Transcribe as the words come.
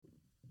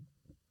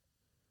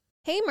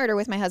Hey, Murder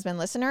with My Husband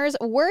listeners,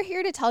 we're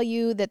here to tell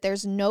you that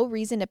there's no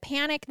reason to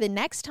panic the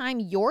next time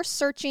you're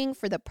searching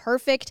for the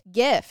perfect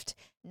gift.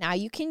 Now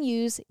you can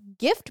use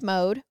gift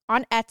mode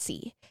on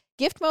Etsy.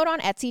 Gift mode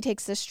on Etsy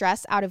takes the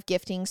stress out of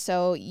gifting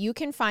so you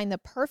can find the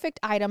perfect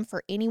item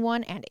for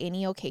anyone and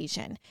any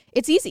occasion.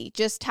 It's easy.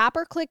 Just tap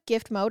or click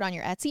gift mode on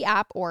your Etsy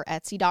app or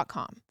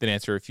Etsy.com. Then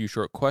answer a few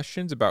short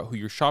questions about who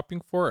you're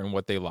shopping for and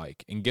what they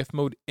like. And gift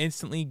mode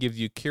instantly gives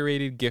you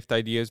curated gift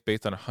ideas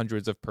based on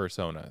hundreds of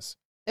personas.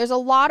 There's a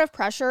lot of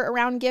pressure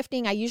around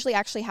gifting. I usually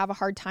actually have a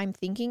hard time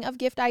thinking of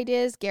gift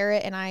ideas.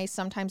 Garrett and I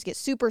sometimes get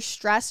super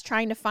stressed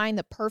trying to find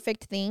the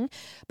perfect thing.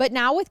 But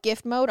now with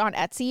gift mode on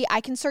Etsy,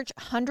 I can search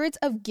hundreds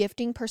of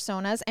gifting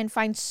personas and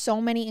find so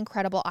many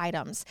incredible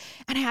items.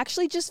 And I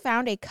actually just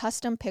found a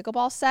custom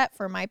pickleball set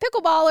for my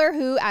pickleballer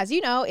who, as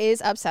you know,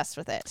 is obsessed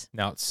with it.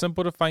 Now, it's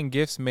simple to find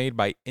gifts made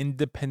by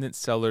independent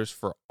sellers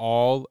for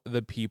all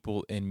the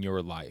people in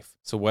your life.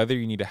 So whether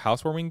you need a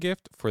housewarming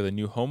gift for the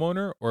new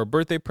homeowner or a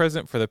birthday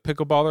present for the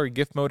pickleballer,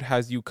 gift mode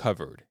has you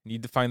covered.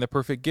 Need to find the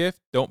perfect gift?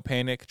 Don't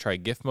panic. Try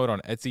gift mode on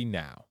Etsy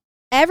now.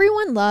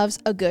 Everyone loves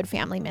a good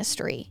family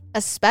mystery,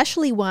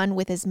 especially one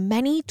with as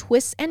many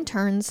twists and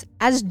turns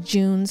as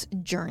June's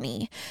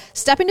journey.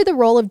 Step into the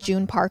role of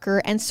June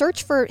Parker and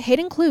search for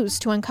hidden clues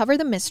to uncover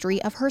the mystery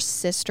of her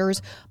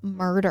sister's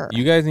murder.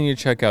 You guys need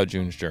to check out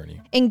June's journey.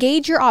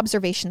 Engage your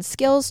observation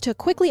skills to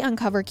quickly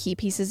uncover key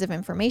pieces of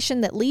information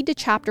that lead to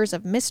chapters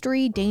of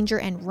mystery, danger,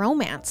 and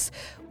romance.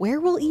 Where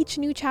will each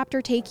new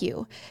chapter take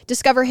you?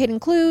 Discover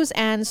hidden clues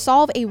and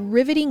solve a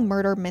riveting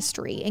murder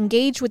mystery.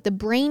 Engage with the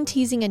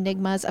brain-teasing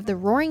enigmas of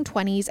the Roaring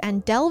Twenties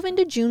and delve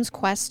into June's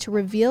quest to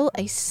reveal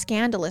a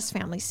scandalous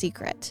family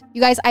secret.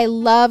 You guys, I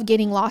love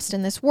getting lost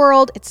in this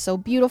world. It's so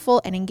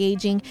beautiful and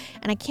engaging,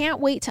 and I can't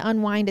wait to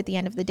unwind at the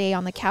end of the day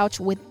on the couch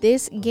with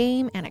this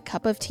game and a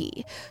cup of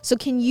tea. So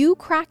can you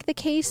crack the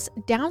case?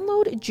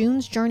 Download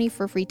June's Journey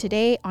for free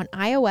today on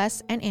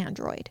iOS and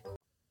Android.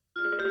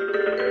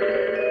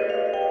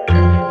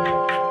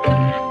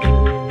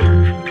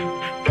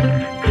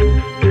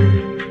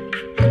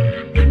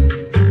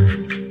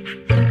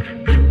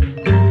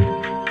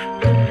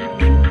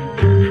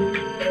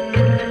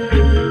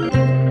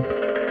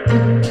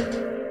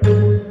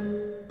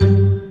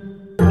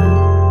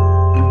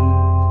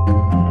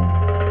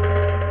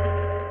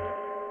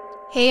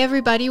 Hey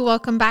everybody,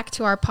 welcome back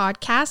to our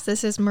podcast.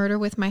 This is Murder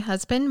with My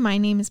Husband. My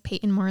name is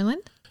Peyton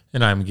Moreland.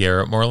 And I'm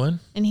Garrett Moreland.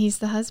 And he's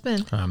the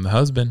husband. I'm the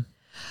husband.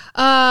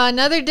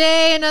 Another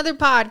day, another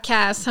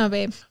podcast, huh,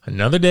 babe?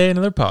 Another day,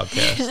 another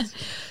podcast.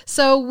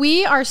 So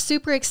we are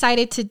super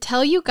excited to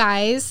tell you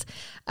guys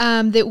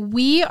that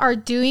we are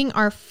doing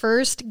our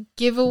first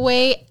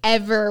giveaway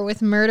ever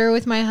with Murder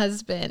with My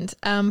Husband.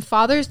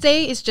 Father's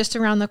Day is just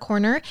around the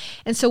corner,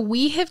 and so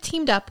we have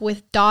teamed up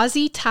with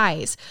Dawsey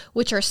ties,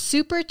 which are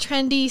super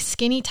trendy,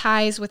 skinny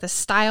ties with a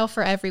style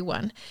for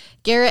everyone.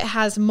 Garrett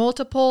has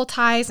multiple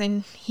ties,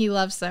 and he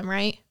loves them,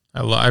 right?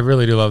 I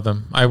really do love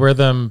them. I wear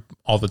them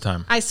all the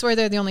time. I swear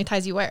they're the only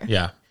ties you wear.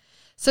 Yeah.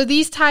 So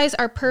these ties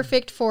are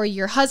perfect for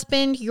your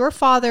husband, your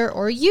father,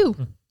 or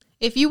you,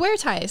 if you wear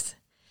ties.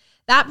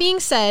 That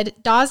being said,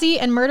 Dawsey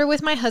and Murder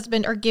with My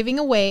Husband are giving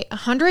away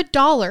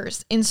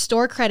 $100 in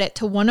store credit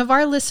to one of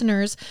our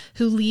listeners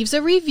who leaves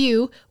a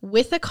review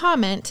with a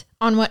comment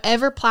on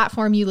whatever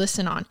platform you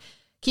listen on.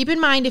 Keep in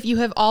mind, if you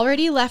have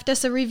already left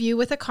us a review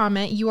with a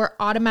comment, you are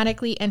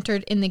automatically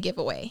entered in the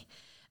giveaway.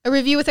 A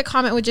review with a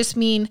comment would just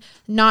mean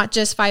not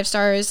just 5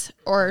 stars,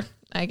 or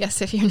I guess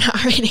if you're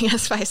not rating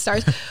us 5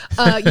 stars,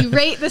 you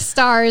rate the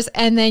stars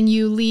and then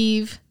you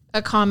leave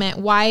a comment.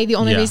 Why? The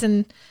only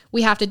reason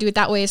we have to do it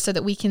that way is so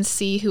that we can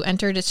see who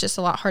entered. It's just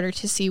a lot harder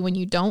to see when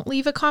you don't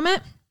leave a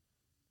comment.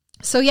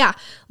 So yeah,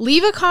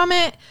 leave a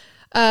comment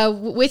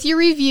with your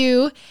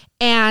review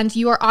and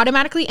you are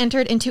automatically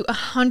entered into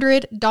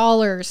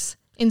 $100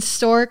 in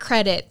store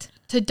credit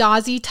to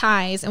Dawsey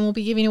ties, and we'll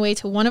be giving away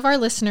to one of our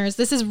listeners.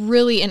 This is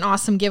really an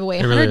awesome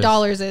giveaway.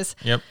 $100 is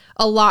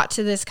a lot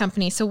to this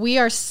company. So we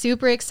are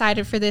super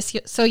excited for this.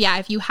 So yeah,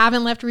 if you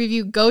haven't left a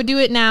review, go do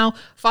it now.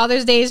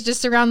 Father's Day is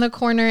just around the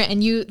corner,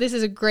 and this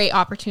is a great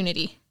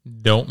opportunity.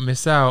 Don't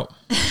miss out.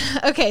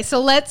 Okay, so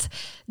let's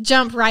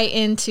jump right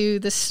into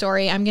the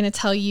story. I'm going to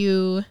tell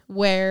you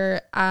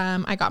where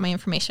I got my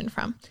information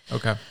from.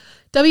 Okay.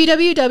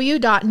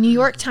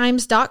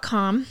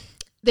 www.newyorktimes.com.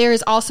 There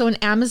is also an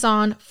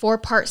Amazon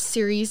 4-part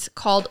series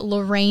called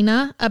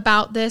Lorena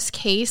about this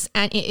case,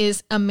 and it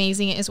is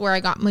amazing. It is where I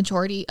got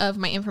majority of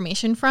my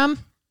information from.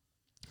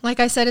 Like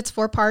I said, it's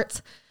 4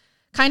 parts,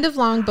 kind of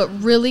long, but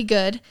really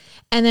good.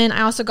 And then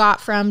I also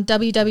got from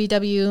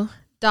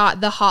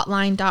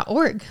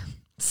www.thehotline.org.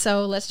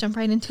 So let's jump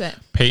right into it.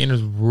 Peyton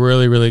is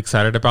really, really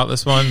excited about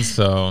this one.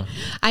 So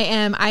I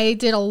am. I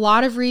did a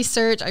lot of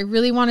research. I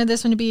really wanted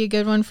this one to be a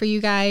good one for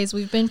you guys.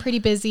 We've been pretty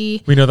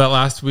busy. We know that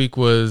last week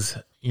was,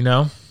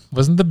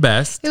 wasn't the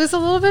best. It was a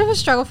little bit of a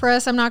struggle for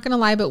us, I'm not going to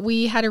lie, but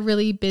we had a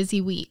really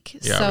busy week.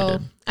 Yeah, so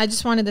I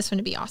just wanted this one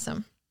to be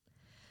awesome.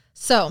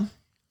 So,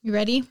 you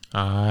ready?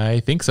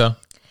 I think so.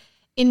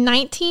 In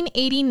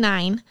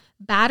 1989,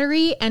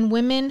 battery and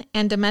women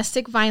and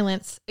domestic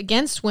violence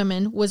against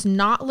women was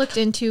not looked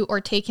into or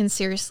taken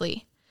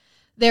seriously.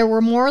 There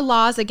were more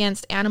laws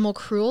against animal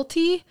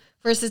cruelty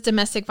versus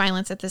domestic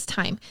violence at this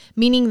time,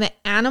 meaning that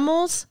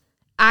animals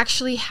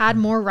actually had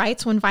more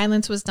rights when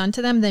violence was done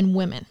to them than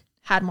women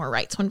had more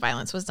rights when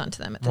violence was done to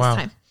them at this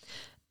time.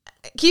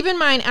 Keep in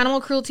mind, animal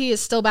cruelty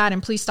is still bad,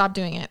 and please stop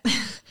doing it.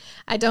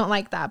 I don't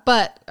like that,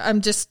 but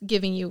I'm just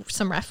giving you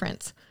some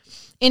reference.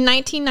 In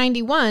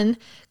 1991,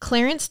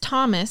 Clarence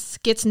Thomas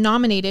gets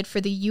nominated for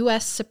the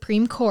U.S.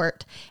 Supreme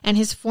Court, and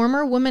his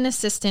former woman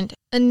assistant,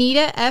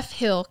 Anita F.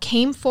 Hill,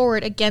 came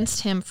forward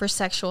against him for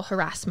sexual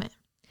harassment.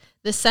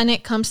 The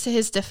Senate comes to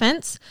his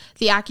defense,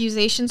 the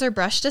accusations are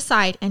brushed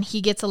aside, and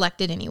he gets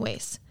elected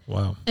anyways.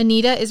 Wow.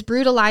 Anita is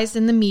brutalized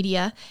in the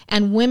media,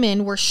 and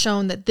women were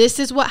shown that this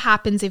is what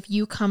happens if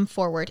you come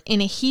forward. In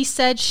a he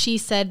said, she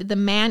said, the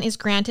man is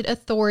granted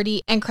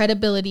authority and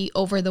credibility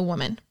over the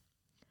woman.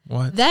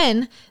 What?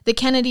 Then the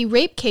Kennedy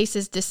rape case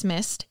is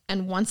dismissed,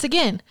 and once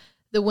again,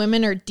 the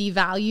women are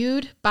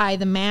devalued by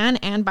the man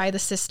and by the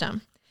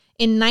system.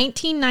 In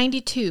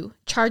 1992,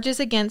 charges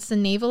against the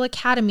Naval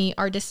Academy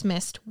are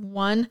dismissed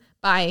one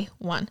by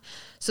one.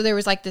 So there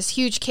was like this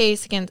huge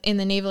case against in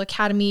the Naval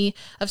Academy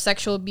of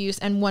sexual abuse,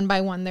 and one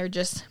by one, they're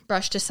just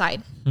brushed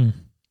aside. In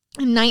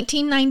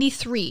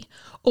 1993,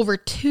 over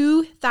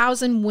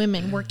 2,000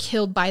 women were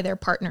killed by their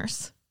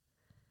partners.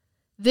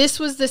 This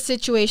was the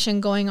situation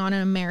going on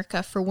in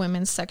America for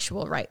women's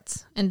sexual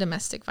rights and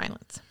domestic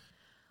violence.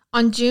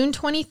 On June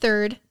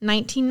 23rd,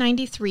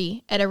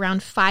 1993, at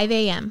around 5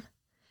 a.m.,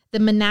 the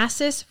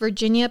Manassas,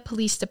 Virginia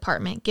Police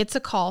Department gets a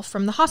call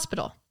from the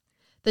hospital.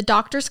 The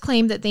doctors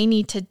claim that they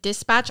need to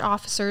dispatch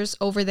officers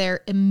over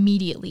there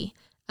immediately.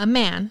 A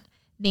man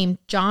named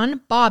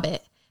John Bobbitt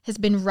has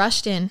been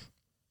rushed in,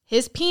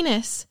 his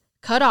penis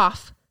cut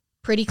off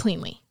pretty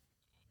cleanly.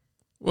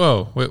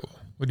 Whoa, wait,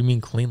 what do you mean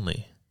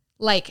cleanly?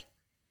 Like,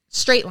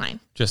 straight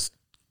line. Just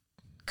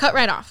cut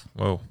right off.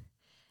 Whoa.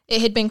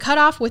 It had been cut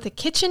off with a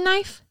kitchen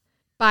knife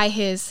by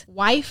his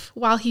wife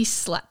while he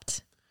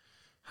slept.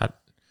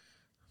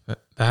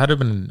 That had to have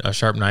been a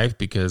sharp knife,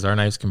 because our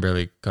knives can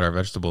barely cut our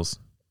vegetables.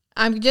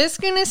 I'm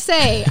just going to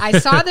say, I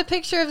saw the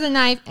picture of the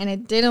knife and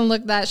it didn't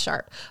look that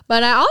sharp.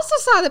 But I also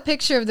saw the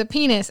picture of the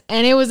penis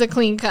and it was a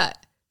clean cut.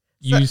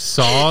 You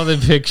saw the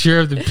picture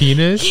of the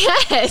penis?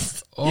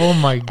 Yes. Oh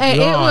my gosh.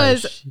 And it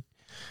was...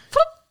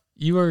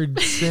 You are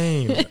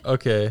insane.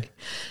 Okay.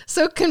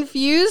 So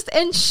confused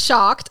and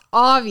shocked,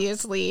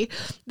 obviously,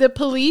 the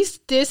police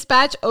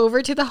dispatch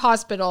over to the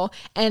hospital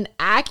and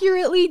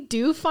accurately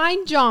do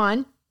find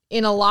John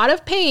in a lot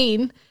of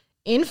pain,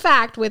 in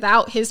fact,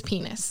 without his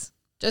penis,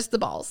 just the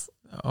balls.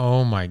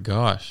 Oh my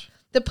gosh.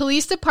 The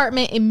police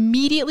department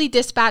immediately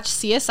dispatched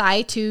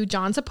CSI to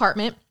John's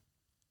apartment,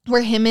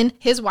 where him and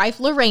his wife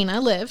Lorena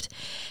lived,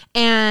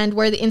 and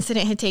where the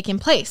incident had taken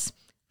place.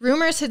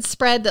 Rumors had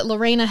spread that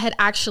Lorena had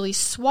actually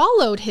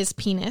swallowed his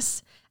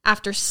penis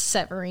after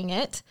severing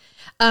it.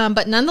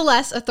 But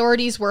nonetheless,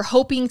 authorities were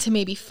hoping to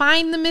maybe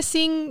find the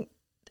missing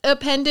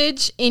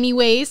appendage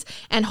anyways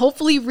and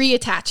hopefully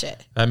reattach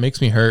it. That makes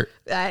me hurt.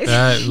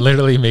 That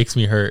literally makes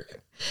me hurt.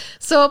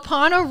 So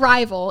upon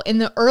arrival in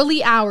the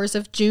early hours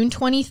of June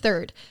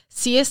 23rd,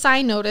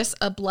 CSI noticed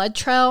a blood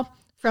trail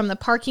from the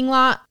parking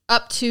lot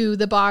up to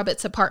the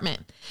Bobbitt's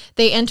apartment.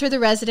 They enter the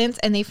residence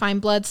and they find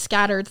blood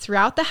scattered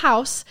throughout the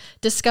house,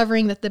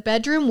 discovering that the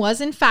bedroom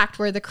was in fact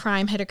where the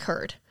crime had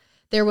occurred.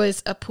 There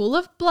was a pool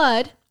of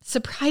blood,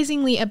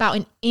 surprisingly about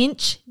an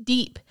inch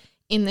deep,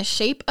 in the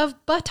shape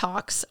of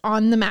buttocks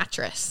on the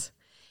mattress.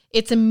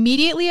 It's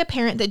immediately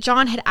apparent that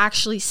John had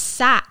actually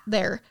sat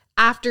there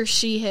after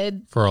she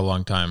had... For a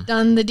long time.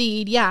 ...done the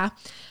deed, yeah.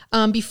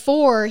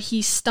 Before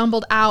he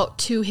stumbled out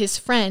to his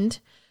friend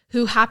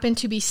who happened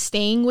to be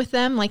staying with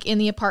them, like in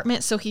the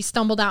apartment. So he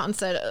stumbled out and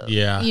said,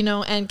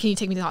 and can you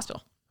take me to the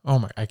hospital? Oh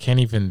my, I can't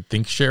even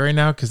think straight right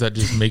now because that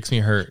just makes me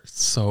hurt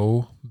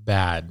so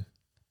bad.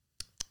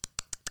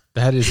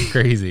 That is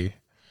crazy.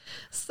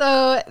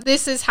 So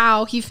this is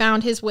how he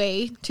found his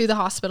way to the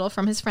hospital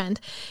from his friend.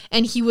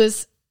 And he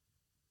was,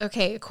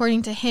 okay,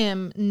 according to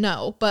him,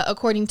 no. But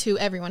according to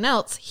everyone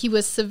else, he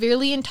was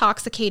severely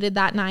intoxicated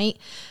that night,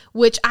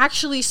 which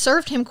actually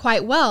served him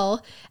quite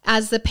well,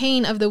 as the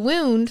pain of the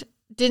wound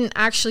didn't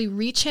actually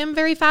reach him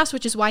very fast,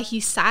 which is why he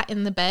sat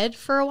in the bed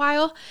for a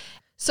while.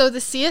 So the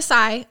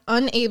CSI,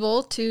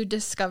 unable to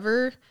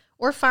discover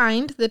or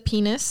find the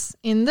penis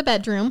in the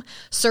bedroom,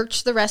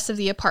 searched the rest of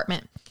the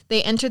apartment.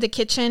 They entered the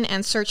kitchen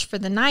and searched for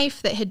the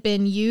knife that had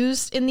been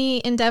used in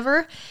the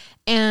endeavor,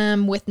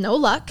 and with no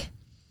luck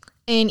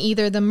in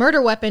either the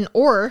murder weapon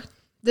or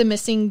the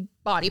missing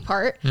body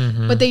part.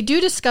 Mm-hmm. But they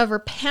do discover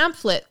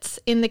pamphlets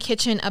in the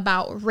kitchen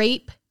about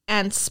rape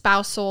and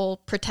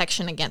spousal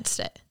protection against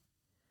it.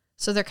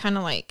 So they're kind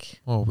of like,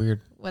 oh,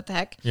 weird. What the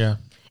heck? Yeah.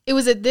 It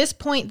was at this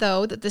point,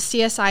 though, that the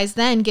CSIs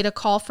then get a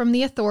call from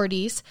the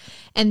authorities,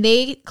 and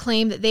they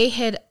claim that they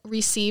had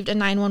received a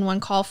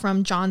 911 call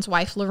from John's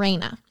wife,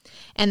 Lorena,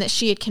 and that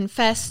she had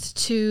confessed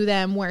to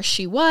them where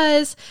she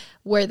was,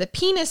 where the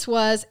penis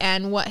was,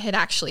 and what had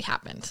actually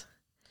happened.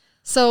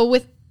 So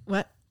with...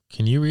 What?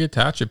 Can you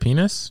reattach a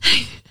penis?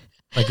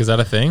 Like, is that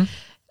a thing?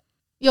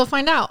 You'll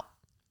find out.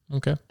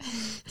 Okay.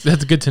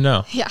 That's good to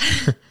know. Yeah.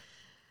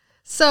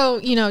 So,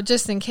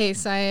 just in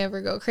case I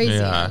ever go crazy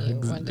on you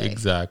one day.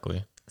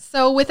 Exactly.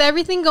 So with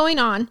everything going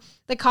on,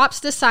 the cops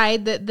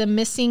decide that the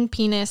missing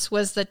penis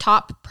was the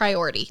top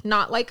priority,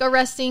 not like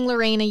arresting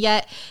Lorena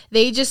yet.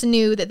 They just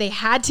knew that they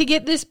had to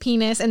get this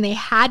penis and they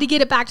had to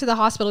get it back to the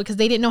hospital because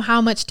they didn't know how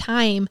much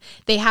time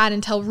they had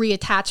until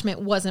reattachment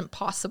wasn't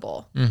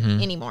possible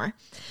anymore.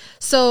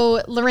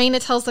 So Lorena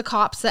tells the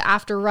cops that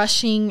after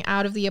rushing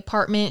out of the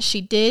apartment,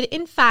 she did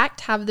in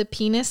fact have the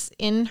penis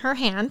in her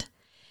hand.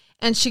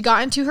 And she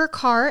got into her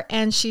car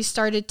and she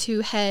started to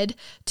head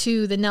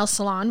to the nail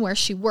salon where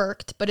she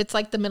worked. But it's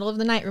like the middle of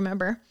the night,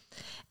 remember?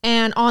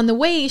 And on the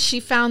way, she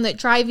found that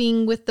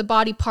driving with the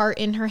body part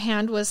in her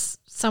hand was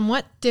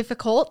somewhat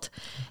difficult.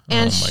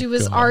 And she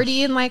was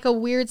already in like a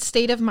weird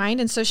state of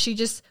mind. And so she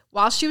just,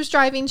 while she was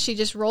driving, she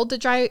just rolled the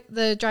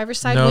driver's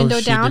side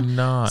window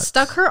down,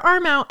 stuck her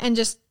arm out, and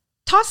just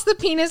tossed the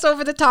penis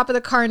over the top of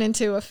the car and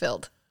into a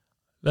field.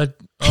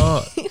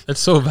 That's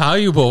so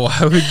valuable. Why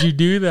would you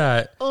do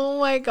that? Oh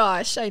my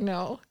gosh, I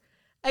know.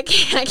 I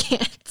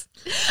can't.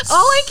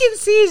 All I can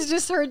see is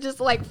just her just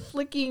like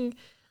flicking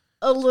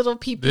a little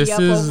pee-pee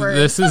over.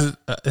 This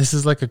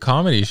is like a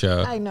comedy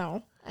show. I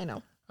know.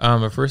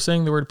 If we're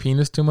saying the word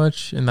penis too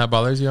much and that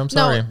bothers you, I'm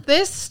sorry. No,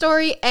 this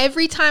story,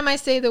 every time I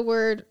say the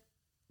word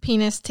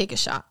penis, take a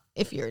shot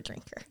if you're a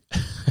drinker.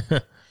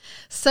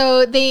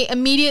 So they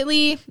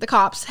immediately, the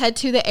cops, head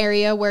to the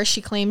area where she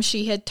claims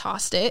she had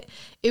tossed it.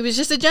 It was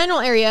just a general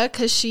area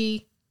because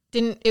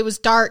it was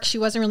dark. She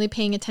wasn't really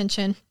paying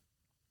attention.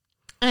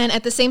 And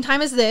at the same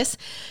time as this,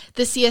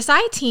 the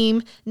CSI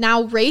team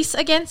now race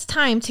against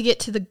time to get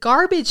to the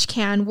garbage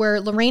can where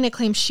Lorena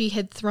claims she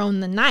had thrown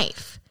the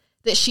knife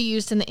that she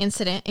used in the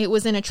incident. It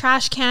was in a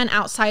trash can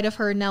outside of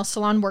her nail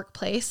salon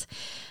workplace.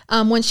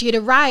 When she had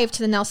arrived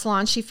to the nail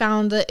salon, she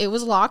found that it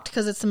was locked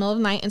because it's the middle of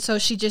the night. And so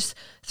she just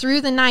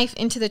threw the knife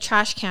into the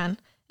trash can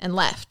and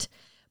left.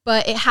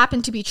 But it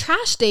happened to be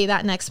trash day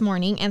that next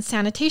morning, and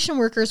sanitation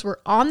workers were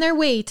on their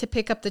way to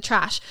pick up the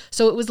trash.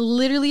 So it was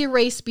literally a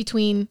race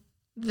between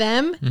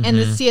them and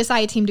the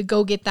CSI team to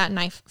go get that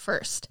knife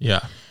first.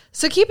 Yeah.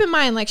 So keep in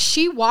mind, like,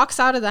 she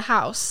walks out of the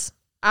house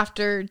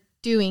after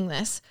doing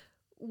this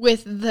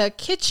with the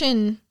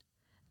kitchen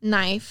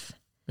knife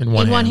in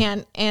one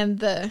hand and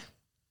the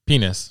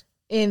penis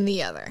in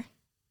the other.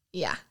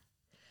 Yeah.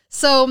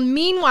 So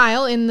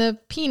meanwhile, in the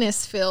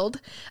penis field,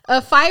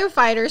 a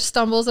firefighter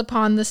stumbles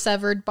upon the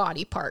severed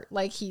body part.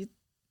 Like, he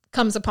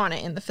comes upon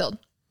it in the field.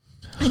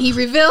 And he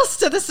reveals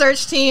to the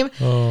search team,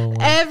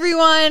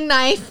 everyone,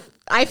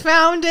 I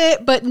found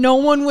it, but no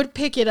one would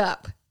pick it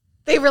up.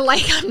 They were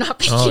like, I'm not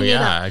picking it up. Oh,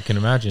 yeah, I can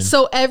imagine.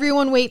 So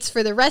everyone waits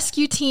for the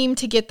rescue team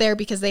to get there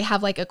because they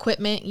have, like,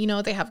 equipment.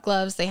 They have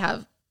gloves. They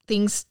have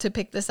things to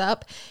pick this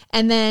up.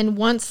 And then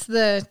once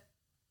the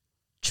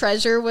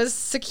treasure was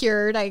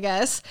secured, I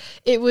guess,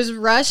 it was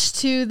rushed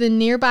to the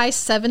nearby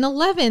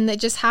 7-Eleven that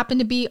just happened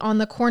to be on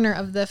the corner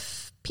of the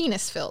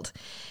penis field.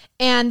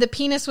 And the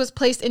penis was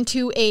placed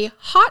into a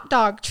hot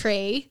dog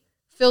tray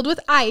filled with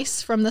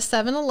ice from the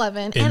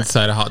 7-Eleven.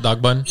 Inside a hot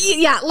dog bun?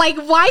 Yeah, like,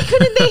 why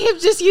couldn't they have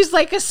just used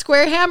like a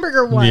square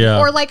hamburger one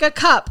or like a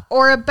cup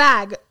or a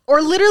bag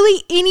or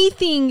literally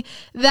anything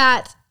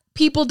that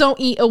people don't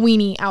eat a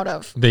weenie out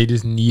of? They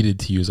just needed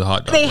to use a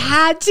hot dog bun.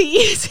 Had to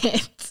use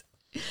it.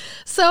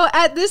 So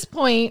at this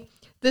point,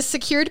 the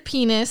secured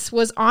penis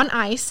was on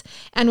ice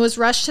and was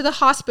rushed to the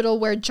hospital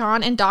where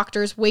John and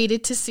doctors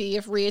waited to see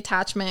if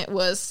reattachment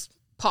was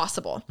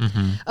possible.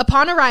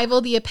 Upon arrival,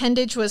 the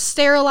appendage was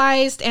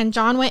sterilized and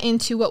John went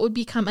into what would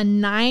become a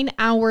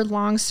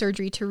 9-hour-long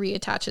surgery to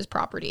reattach his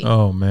property.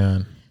 Oh,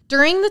 man.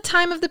 During the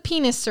time of the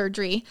penis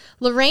surgery,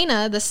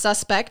 Lorena, the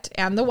suspect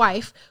and the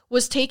wife,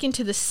 was taken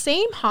to the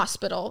same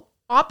hospital,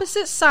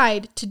 opposite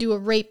side, to do a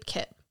rape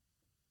kit.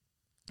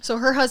 So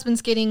her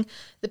husband's getting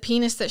the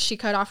penis that she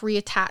cut off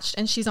reattached,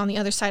 and she's on the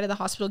other side of the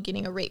hospital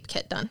getting a rape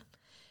kit done.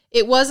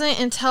 It wasn't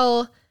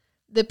until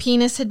the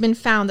penis had been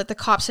found that the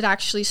cops had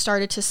actually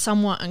started to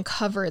somewhat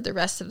uncover the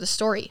rest of the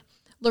story.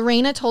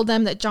 Lorena told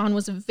them that John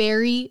was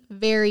very,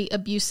 very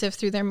abusive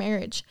through their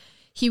marriage.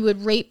 He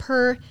would rape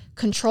her,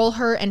 control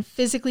her, and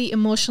physically,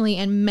 emotionally,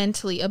 and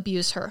mentally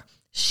abuse her.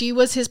 She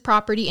was his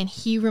property, and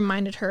he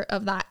reminded her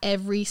of that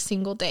every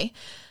single day.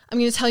 I'm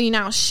going to tell you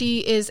now,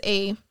 she is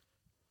a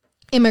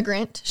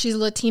immigrant. She's a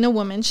Latina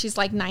woman. She's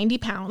like 90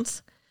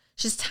 pounds.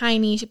 She's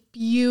tiny. She's a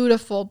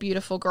beautiful,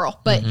 beautiful girl.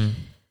 But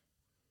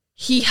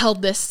he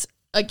held this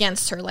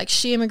against her. Like,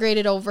 she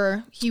immigrated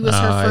over. He was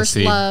her first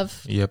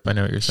love. Yep, I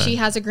know what you're saying. She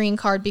has a green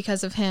card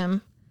because of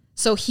him.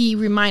 So he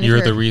reminded her.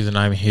 You're the reason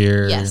I'm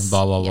here. Yes.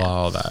 Blah, blah, blah,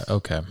 all that.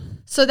 Okay.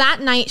 So that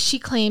night, she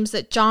claims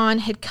that John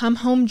had come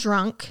home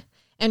drunk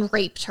and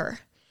raped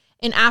her.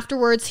 And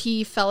afterwards,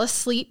 he fell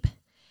asleep.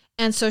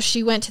 And so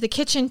she went to the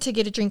kitchen to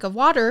get a drink of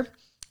water.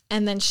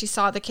 And then she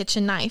saw the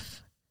kitchen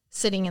knife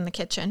sitting in the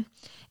kitchen.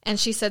 And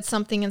she said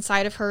something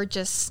inside of her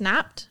just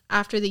snapped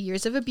after the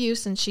years of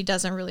abuse, and she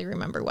doesn't really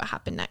remember what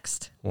happened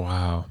next.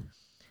 Wow.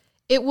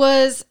 It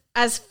was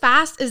as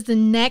fast as the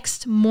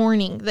next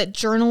morning that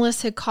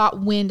journalists had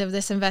caught wind of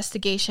this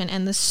investigation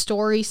and the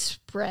story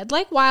spread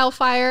like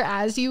wildfire,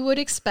 as you would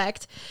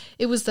expect,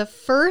 it was the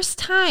first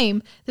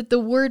time that the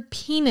word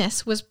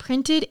penis was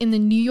printed in the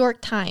New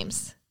York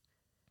Times.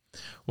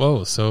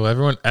 Whoa, so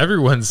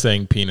everyone's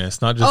saying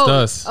penis, not just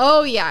us.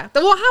 Oh, yeah.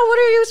 Well, what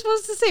are you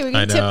supposed to say? We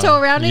can tiptoe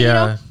around it,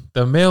 yeah,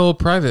 the male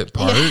private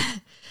part. Yeah.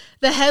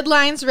 The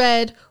headlines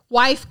read,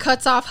 "Wife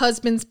cuts off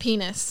husband's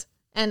penis."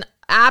 And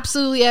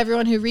absolutely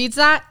everyone who reads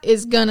that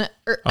is gonna,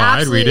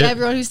 absolutely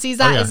everyone who sees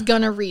that is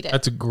gonna read it.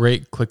 That's a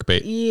great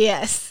clickbait.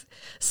 Yes.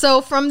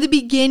 So from the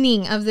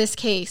beginning of this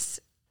case,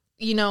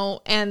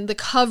 and the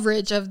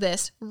coverage of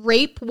this,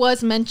 rape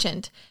was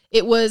mentioned.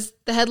 The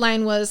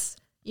headline was,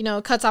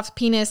 cuts off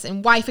penis,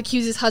 and wife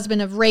accuses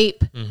husband of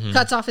rape,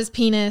 cuts off his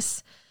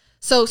penis.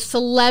 So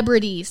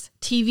celebrities,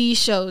 TV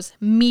shows,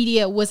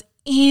 media was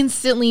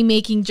instantly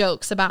making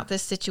jokes about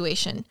this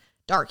situation.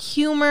 Dark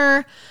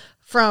humor,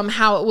 from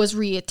how it was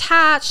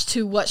reattached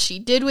to what she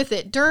did with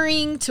it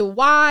during to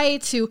why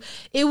to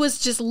it was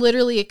just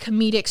literally a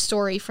comedic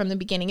story from the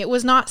beginning. It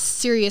was not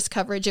serious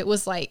coverage. It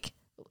was like,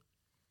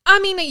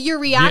 your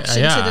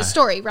reaction to the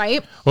story,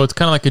 right? Well, it's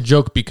kind of like a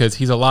joke because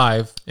he's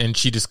alive and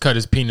she just cut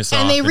his penis off.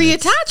 And they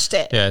reattached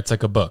it. Yeah, it's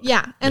like a book.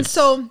 Yeah. And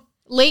so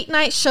late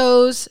night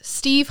shows,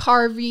 Steve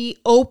Harvey,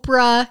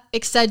 Oprah,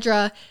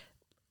 etc.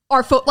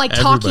 are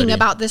talking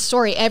about this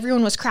story.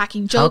 Everyone was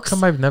cracking jokes. How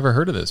come I've never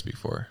heard of this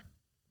before?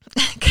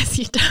 Because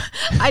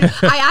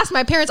I asked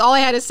my parents, all I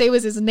had to say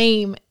was his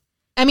name.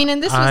 And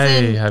this was I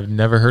have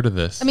never heard of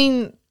this.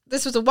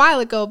 This was a while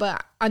ago,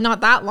 but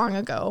not that long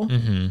ago.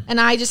 Mm-hmm. And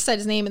I just said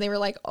his name and they were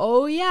like,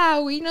 "Oh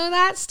yeah, we know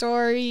that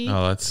story."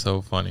 Oh, that's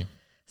so funny.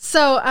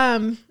 So,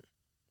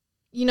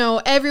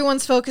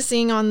 everyone's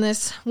focusing on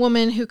this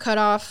woman who cut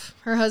off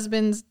her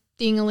husband's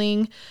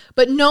ding-a-ling,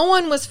 but no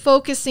one was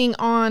focusing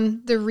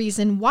on the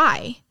reason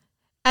why.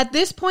 At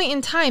this point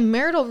in time,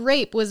 marital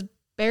rape was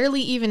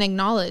barely even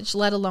acknowledged,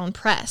 let alone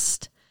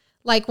pressed.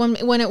 Like when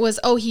it was,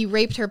 he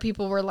raped her,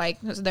 people were like,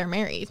 they're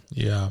married.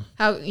 Yeah.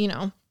 How,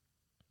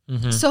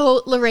 Mm-hmm.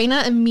 So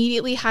Lorena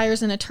immediately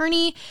hires an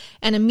attorney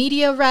and a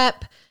media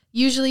rep.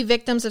 Usually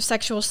victims of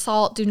sexual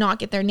assault do not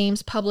get their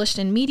names published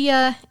in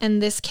media.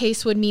 And this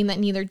case would mean that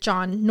neither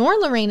John nor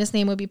Lorena's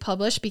name would be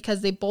published because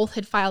they both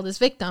had filed as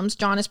victims.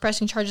 John is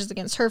pressing charges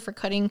against her for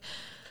cutting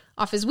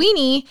off his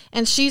weenie,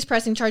 and she's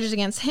pressing charges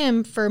against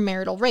him for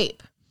marital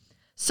rape.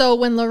 So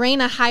when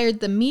Lorena hired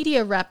the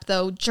media rep,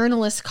 though,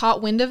 journalists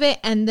caught wind of it,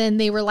 and then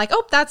they were like,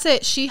 "Oh, that's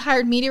it. She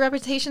hired media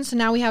reputation, so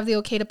now we have the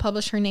okay to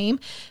publish her name."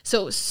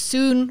 So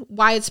soon,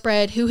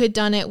 widespread, who had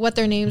done it, what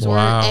their names were,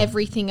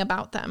 everything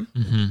about them.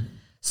 Mm-hmm.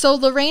 So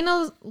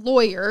Lorena's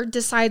lawyer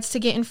decides to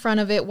get in front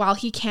of it while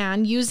he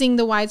can. Using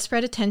the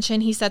widespread attention,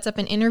 he sets up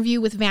an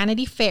interview with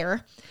Vanity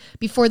Fair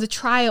before the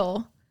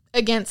trial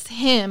against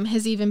him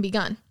has even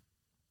begun.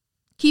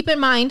 Keep in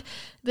mind,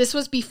 this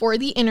was before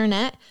the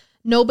internet.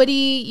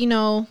 Nobody,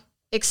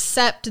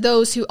 except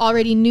those who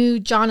already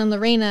knew John and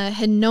Lorena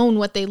had known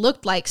what they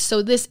looked like.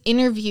 So this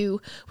interview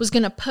was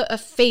going to put a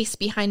face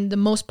behind the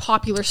most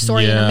popular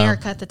story in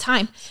America at the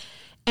time.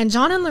 And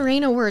John and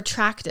Lorena were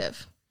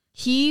attractive.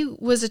 He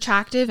was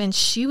attractive and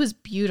she was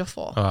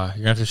beautiful. You're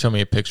going to have to show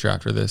me a picture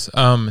after this.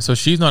 So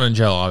she's not in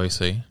jail,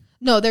 obviously.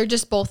 No, they're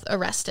just both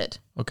arrested.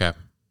 Okay.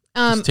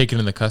 Just taken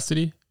into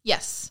custody?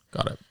 Yes.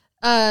 Got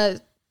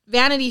it.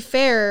 Vanity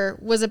Fair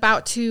was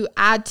about to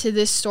add to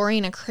this story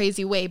in a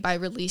crazy way by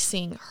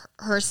releasing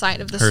her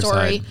side of the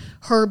story,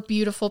 her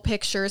beautiful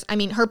pictures.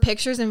 Her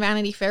pictures in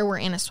Vanity Fair were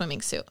in a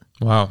swimming suit.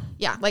 Wow.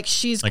 Yeah,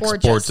 she's like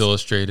gorgeous. Sports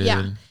Illustrated.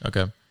 Yeah.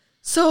 Okay.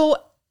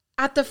 So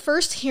at the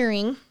first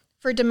hearing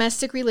for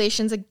domestic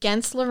relations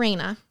against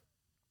Lorena,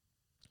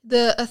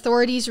 the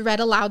authorities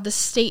read aloud the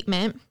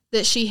statement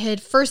that she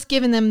had first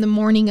given them the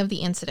morning of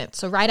the incident.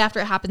 So right after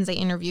it happens, they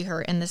interview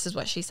her, and this is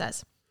what she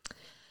says.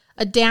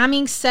 A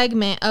damning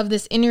segment of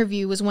this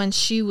interview was when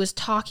she was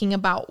talking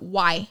about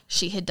why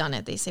she had done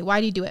it. They say, "Why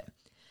do you do it?"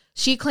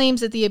 She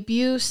claims that the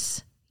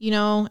abuse,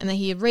 and that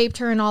he had raped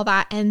her and all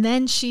that. And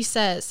then she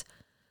says,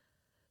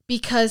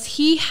 "Because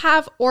he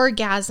have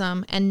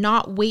orgasm and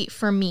not wait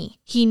for me.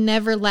 He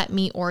never let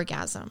me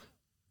orgasm."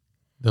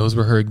 Those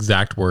were her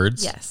exact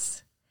words?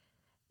 Yes.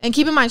 And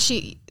keep in mind,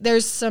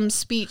 there's some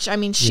speech.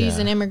 She's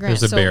an immigrant.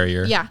 There's a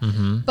barrier. Yeah.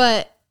 Mm-hmm.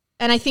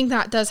 And I think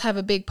that does have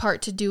a big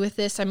part to do with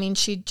this.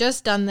 She'd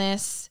just done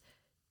this,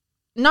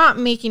 not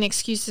making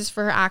excuses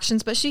for her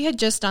actions, but she had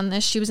just done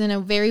this. She was in a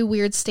very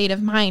weird state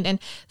of mind. And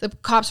the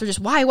cops were just,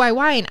 why?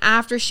 And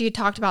after she had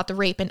talked about the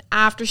rape and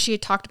after she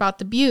had talked about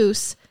the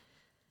abuse,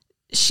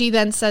 she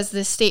then says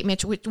this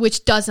statement,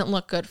 which doesn't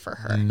look good for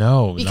her.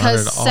 No,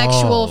 because not at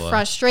sexual all.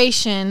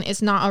 frustration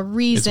is not a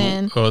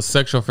reason.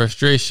 Sexual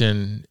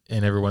frustration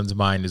in everyone's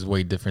mind is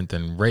way different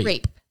than rape.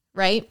 Rape,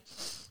 right?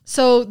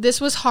 So this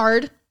was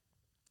hard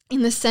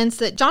in the sense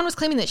that John was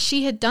claiming that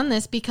she had done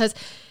this because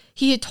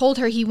he had told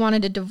her he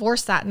wanted a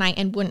divorce that night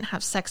and wouldn't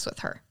have sex with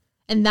her.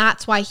 And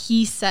that's why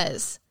he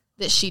says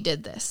that she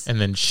did this.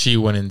 And then she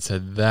went and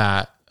said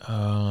that.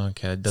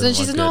 Okay, it doesn't so then she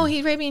look says, good. "No,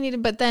 he raped me,"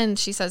 but then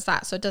she says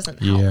that, so it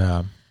doesn't help.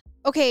 Yeah.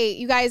 Okay,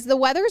 you guys, the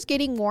weather's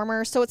getting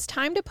warmer, so it's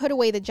time to put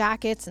away the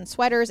jackets and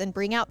sweaters and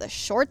bring out the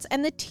shorts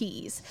and the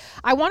tees.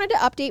 I wanted to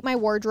update my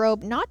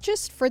wardrobe, not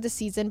just for the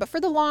season, but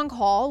for the long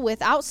haul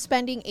without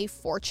spending a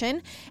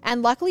fortune.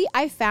 And luckily,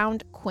 I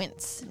found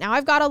Quince. Now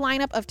I've got a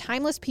lineup of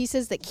timeless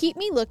pieces that keep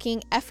me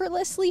looking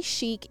effortlessly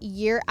chic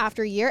year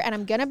after year. And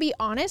I'm gonna be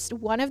honest,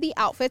 one of the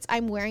outfits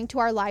I'm wearing to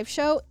our live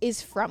show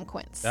is from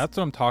Quince. That's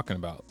what I'm talking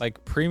about.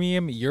 Like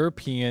premium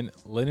European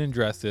linen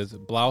dresses,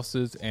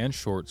 blouses, and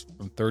shorts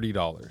from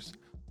 $30.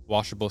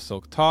 Washable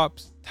silk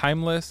tops,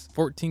 timeless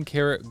 14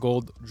 karat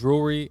gold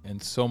jewelry,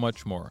 and so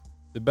much more.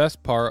 The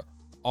best part,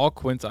 all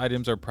Quince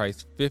items are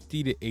priced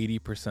 50 to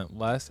 80%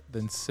 less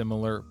than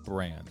similar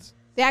brands.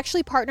 They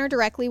actually partner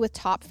directly with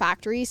top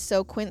factories,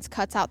 so Quince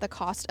cuts out the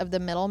cost of the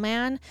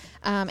middleman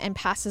and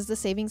passes the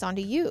savings on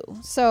to you.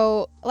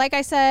 So, like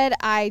I said,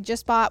 I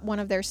just bought one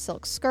of their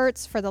silk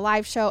skirts for the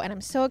live show, and I'm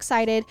so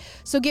excited.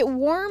 So get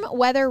warm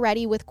weather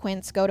ready with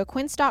Quince. Go to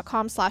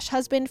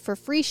quince.com/husband for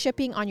free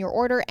shipping on your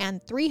order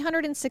and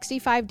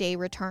 365-day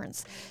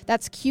returns.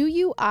 That's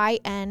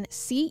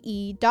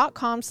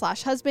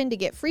QUINCE.com/husband to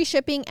get free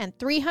shipping and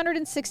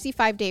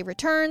 365-day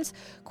returns.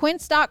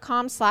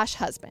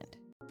 Quince.com/husband.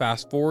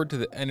 Fast forward to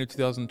the end of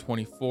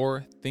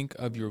 2024, think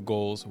of your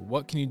goals.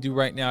 What can you do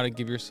right now to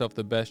give yourself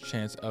the best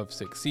chance of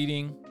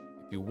succeeding?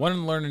 If you want to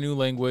learn a new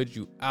language,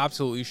 you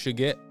absolutely should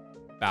get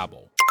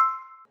Babbel.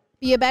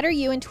 Be a better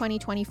you in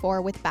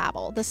 2024 with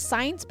Babbel, the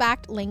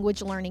science-backed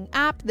language learning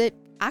app that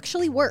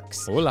actually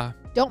works. Hola.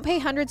 Don't pay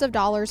hundreds of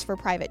dollars for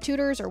private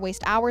tutors or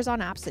waste hours on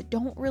apps that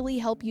don't really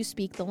help you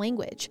speak the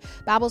language.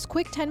 Babbel's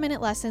quick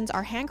 10-minute lessons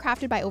are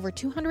handcrafted by over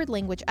 200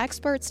 language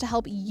experts to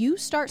help you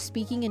start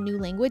speaking a new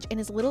language in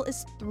as little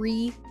as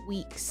 3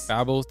 weeks.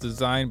 Babbel's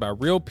designed by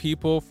real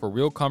people for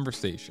real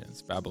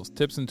conversations. Babbel's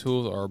tips and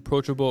tools are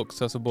approachable,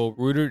 accessible,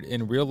 rooted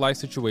in real-life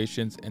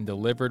situations, and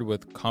delivered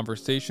with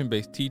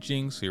conversation-based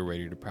teaching so you're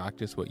ready to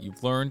practice what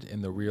you've learned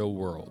in the real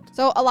world.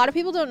 So a lot of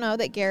people don't know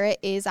that Garrett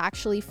is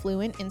actually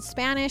fluent in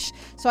Spanish,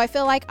 so I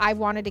feel like I've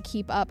wanted to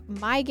keep up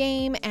my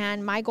game,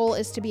 and my goal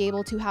is to be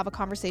able to have a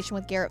conversation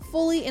with Garrett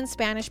fully in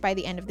Spanish by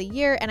the end of the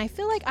year, and I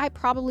feel like I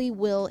probably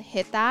will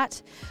hit that.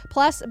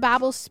 Plus,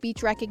 Babbel's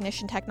speech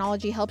recognition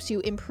technology helps you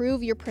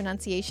improve your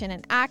pronunciation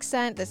and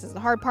accent. This is the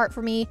hard part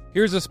for me.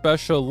 Here's a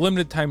special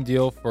limited time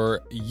deal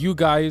for you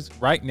guys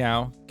right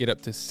now. Get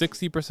up to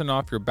 60%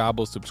 off your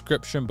Babbel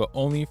subscription, but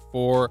only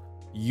for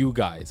you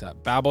guys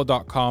at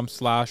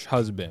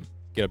babbel.com/husband.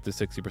 Get up to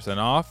 60%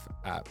 off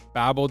at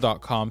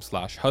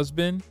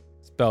babbel.com/husband,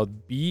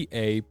 spelled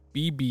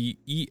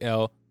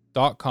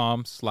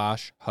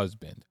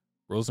BABBEL.com/husband.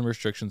 Rules and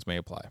restrictions may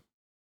apply.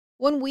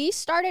 When we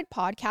started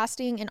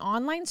podcasting, an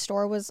online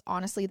store was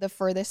honestly the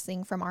furthest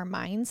thing from our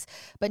minds.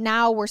 But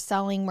now we're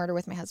selling Murder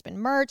with My Husband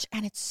merch,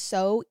 and it's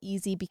so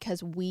easy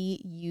because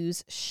we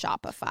use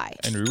Shopify.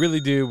 And we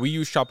really do. We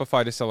use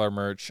Shopify to sell our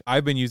merch.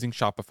 I've been using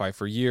Shopify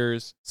for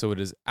years, so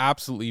it is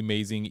absolutely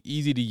amazing,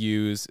 easy to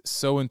use,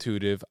 so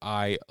intuitive.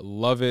 I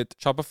love it.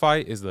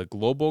 Shopify is the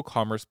global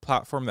commerce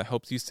platform that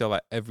helps you sell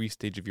at every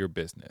stage of your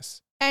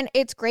business. And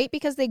it's great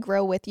because they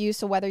grow with you.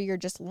 So whether you're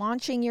just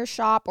launching your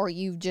shop or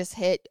you've just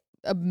hit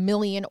a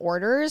million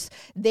orders,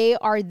 they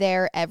are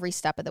there every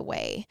step of the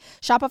way.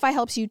 Shopify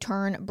helps you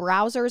turn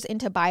browsers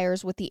into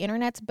buyers with the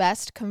internet's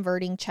best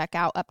converting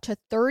checkout, up to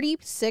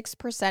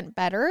 36%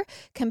 better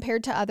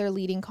compared to other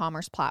leading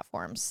commerce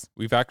platforms.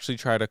 We've actually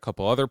tried a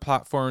couple other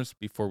platforms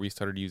before we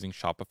started using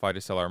Shopify to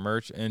sell our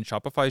merch, and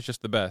Shopify is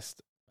just the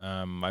best.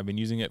 I've been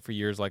using it for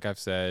years, like I've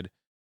said,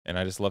 and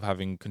I just love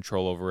having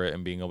control over it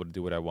and being able to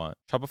do what I want.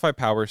 Shopify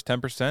powers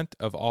 10%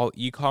 of all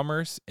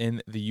e-commerce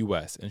in the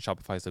U.S., and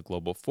Shopify is a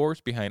global force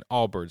behind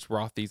Allbirds,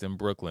 Rothy's, and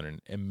Brooklinen,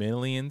 and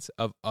millions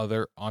of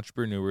other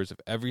entrepreneurs of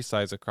every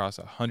size across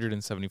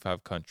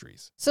 175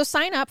 countries. So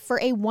sign up for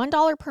a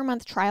 $1 per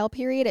month trial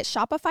period at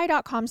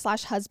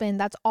shopify.com/husband.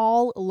 That's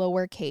all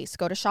lowercase.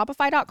 Go to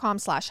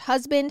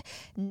shopify.com/husband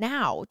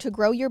now to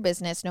grow your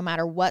business no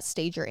matter what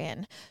stage you're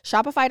in.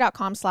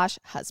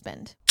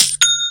 Shopify.com/husband.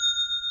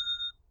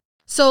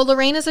 So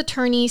Lorena's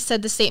attorney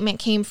said the statement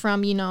came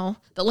from, the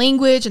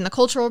language and the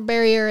cultural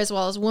barrier, as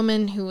well as a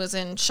woman who was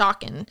in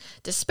shock and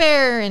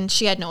despair, and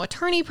she had no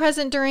attorney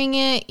present during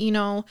it. It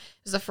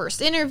was the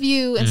first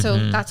interview, and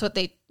so that's what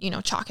they,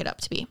 chalk it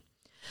up to be.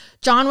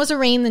 John was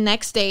arraigned the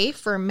next day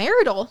for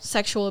marital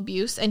sexual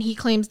abuse, and he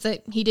claims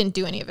that he didn't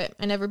do any of it.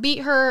 I never beat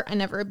her. I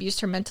never abused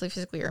her mentally,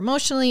 physically, or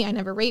emotionally. I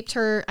never raped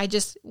her. I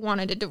just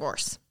wanted a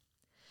divorce.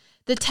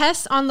 The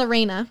tests on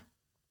Lorena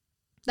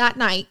that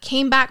night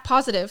came back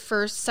positive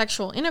for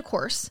sexual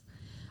intercourse,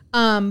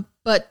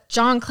 but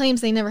John claims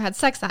they never had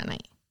sex that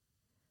night.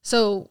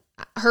 So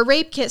her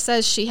rape kit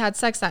says she had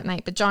sex that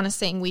night, but John is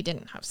saying we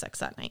didn't have sex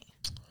that night.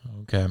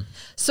 Okay.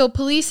 So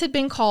police had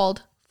been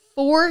called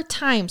 4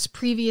 times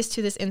previous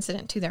to this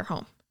incident to their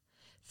home.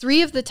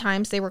 3 of the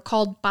times they were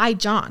called by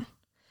John.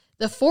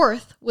 The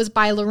 4th was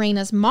by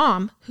Lorena's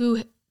mom,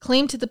 who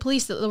claimed to the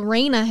police that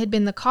Lorena had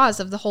been the cause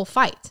of the whole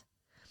fight.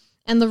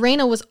 And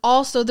Lorena was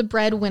also the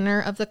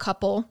breadwinner of the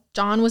couple.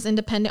 John was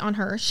independent on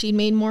her. She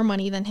made more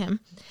money than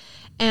him.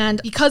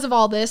 And because of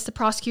all this, the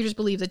prosecutors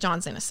believe that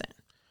John's innocent.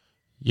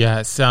 Yeah,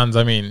 it sounds,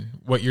 I mean,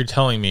 what you're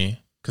telling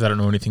me, because I don't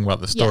know anything about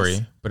the story,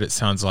 Yes. but it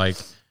sounds like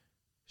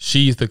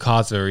she's the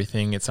cause of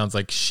everything. It sounds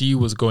like she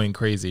was going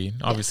crazy.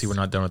 Obviously, Yes.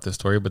 we're not done with the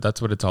story, but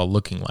that's what it's all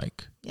looking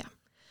like. Yeah.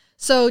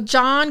 So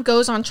John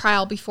goes on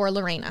trial before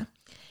Lorena,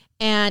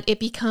 and it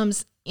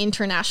becomes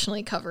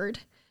internationally covered.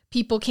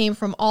 People came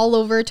from all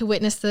over to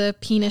witness the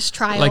penis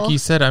trial. Like you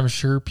said, I'm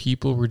sure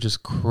people were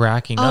just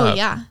cracking up.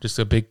 Yeah. Just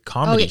a big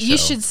comedy show. You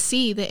should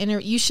see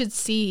you should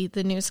see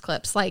the news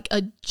clips, like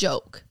a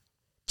joke.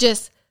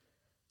 Just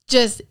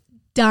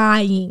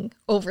dying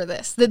over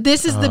this. That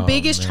this is the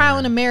biggest trial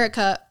in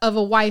America of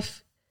a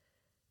wife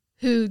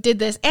who did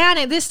this. And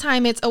at this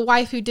time, it's a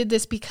wife who did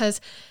this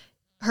because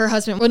her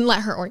husband wouldn't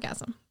let her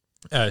orgasm.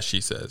 As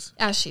she says.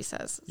 As she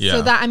says. Yeah.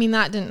 So that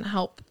didn't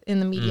help in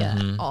the media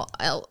at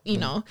all, you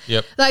know.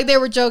 Yep. Like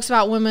there were jokes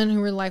about women who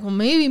were like, well,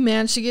 maybe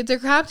man should get their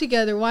crap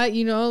together. Why,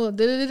 you know,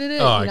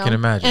 I can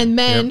imagine. And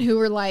men who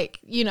were like,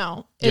 you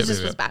know, it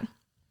just was bad.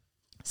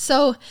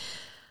 So,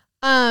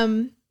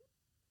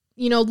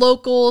 you know,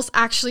 locals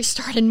actually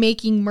started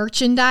making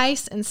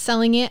merchandise and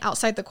selling it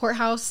outside the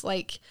courthouse,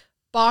 like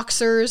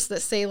boxers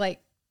that say like,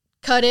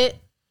 cut it,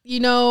 you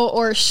know,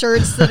 or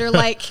shirts that are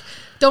like,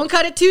 don't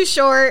cut it too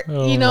short,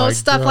 you know,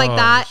 stuff like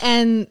that.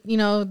 And, you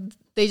know,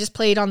 they just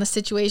played on the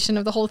situation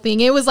of the whole thing.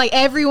 It was like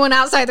everyone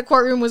outside the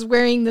courtroom was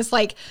wearing this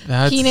like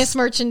penis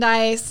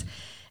merchandise.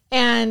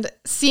 And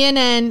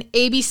CNN,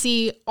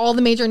 ABC, all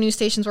the major news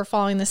stations were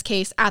following this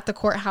case at the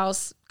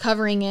courthouse,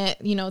 covering it,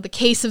 you know, the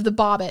case of the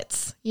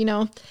Bobbitts, you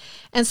know.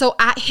 And so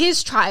at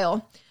his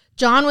trial,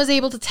 John was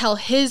able to tell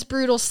his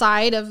brutal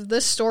side of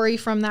the story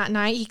from that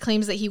night. He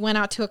claims that he went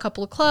out to a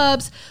couple of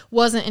clubs,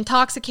 wasn't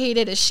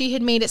intoxicated as she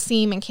had made it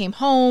seem, and came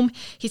home.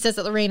 He says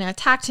that Lorena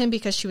attacked him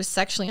because she was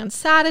sexually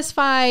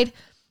unsatisfied.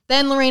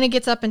 Then Lorena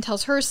gets up and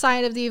tells her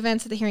side of the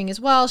events at the hearing as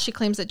well. She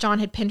claims that John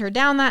had pinned her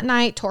down that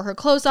night, tore her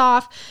clothes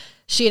off.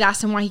 She had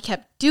asked him why he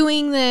kept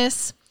doing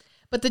this.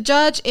 But the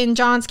judge in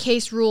John's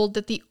case ruled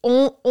that the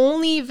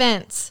only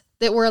events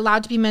that were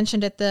allowed to be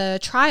mentioned at the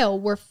trial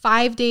were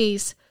 5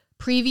 days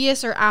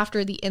previous or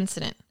after the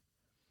incident.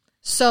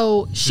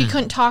 So she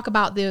couldn't talk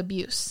about the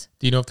abuse.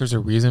 Do you know if there's a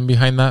reason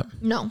behind that?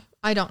 No,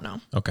 I don't know.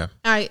 Okay.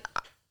 I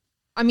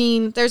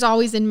mean, there's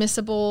always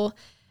admissible.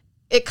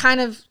 It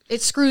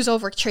screws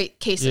over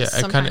cases. Yeah,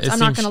 sometimes. it I'm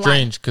not seems going to lie.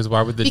 strange because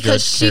why would the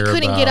Because judge she care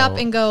couldn't get up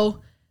about- and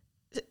go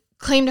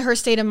claim to her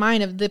state of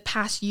mind of the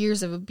past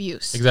years of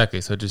abuse. Exactly.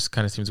 So it just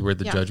kind of seems weird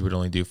the Yeah. judge would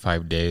only do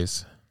 5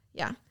 days.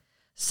 Yeah.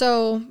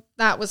 So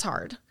that was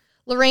hard.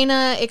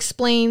 Lorena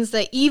explains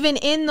that even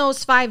in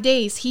those 5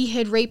 days, he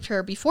had raped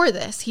her before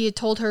this. He had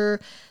told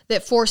her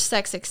that forced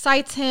sex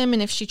excites him,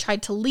 and if she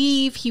tried to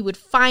leave, he would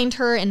find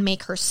her and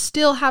make her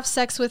still have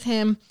sex with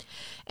him.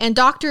 And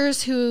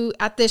doctors who,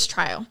 at this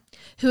trial,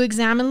 who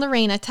examined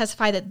Lorena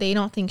testify that they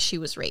don't think she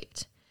was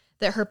raped,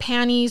 that her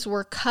panties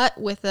were cut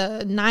with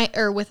a knife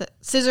or with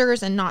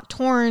scissors and not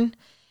torn,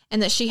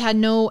 and that she had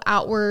no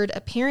outward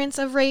appearance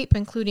of rape,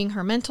 including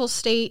her mental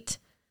state.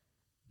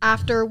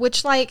 After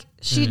which, like,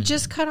 she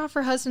just cut off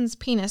her husband's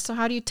penis. So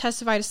how do you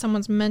testify to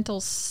someone's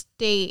mental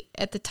state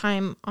at the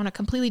time on a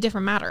completely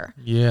different matter?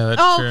 Yeah,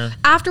 that's true.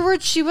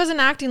 Afterwards, she wasn't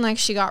acting like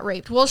she got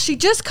raped. Well, she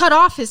just cut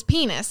off his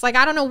penis. Like,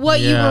 I don't know what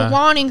you were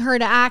wanting her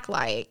to act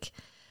like.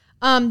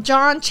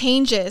 John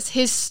changes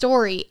his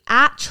story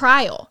at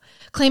trial,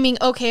 claiming,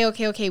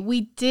 okay,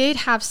 we did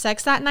have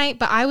sex that night,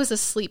 but I was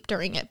asleep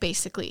during it,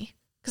 basically.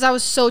 Because I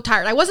was so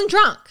tired. I wasn't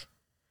drunk.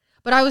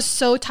 But I was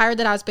so tired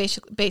that I was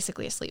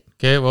basically asleep.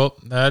 Okay, well,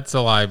 that's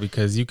a lie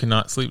because you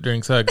cannot sleep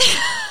during sex.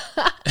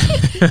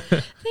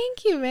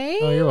 Thank you, May.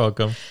 Oh, you're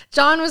welcome.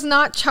 John was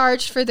not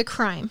charged for the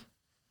crime.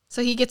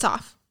 So he gets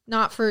off.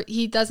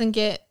 He doesn't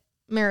get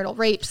marital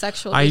rape,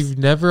 sexual abuse. I've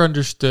never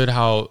understood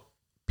how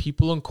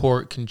people in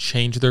court can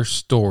change their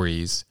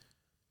stories,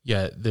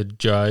 yet the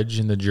judge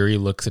and the jury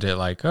looks at it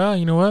like, oh,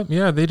 you know what?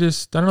 Yeah, they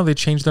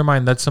changed their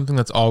mind. That's something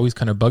that's always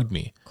kind of bugged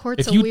me.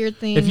 Court's a weird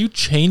thing. If you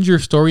change your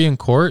story in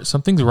court,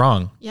 something's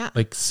wrong. Yeah.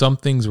 Like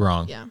something's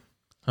wrong. Yeah.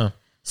 Huh.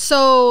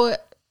 So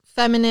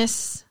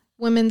feminists,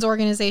 women's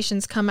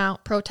organizations come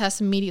out, protests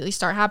immediately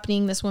start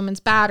happening. This woman's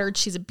battered,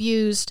 she's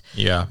abused.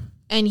 Yeah.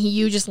 And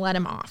you just let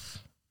him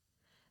off.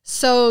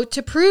 So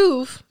to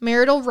prove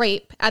marital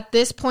rape at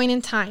this point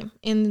in time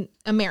in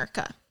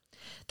America,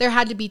 there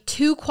had to be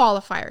 2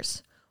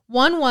 qualifiers.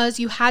 One was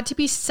you had to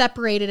be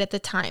separated at the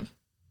time.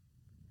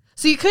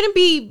 So you couldn't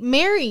be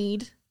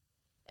married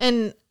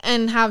and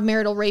have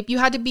marital rape. You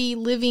had to be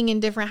living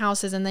in different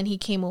houses, and then he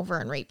came over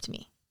and raped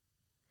me.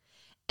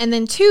 And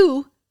then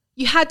 2,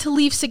 you had to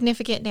leave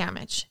significant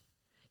damage.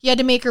 You had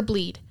to make her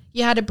bleed.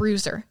 You had to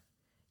bruise her.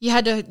 You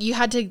had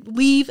to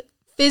leave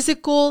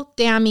physical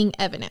damning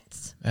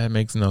evidence. That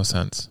makes no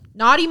sense.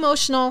 Not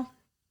emotional,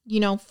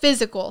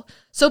 physical.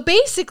 So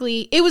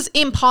basically, it was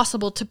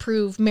impossible to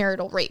prove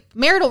marital rape.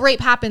 Marital rape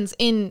happens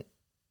in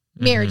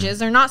marriages.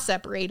 They're not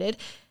separated.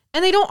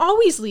 And they don't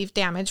always leave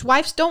damage.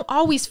 Wives don't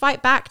always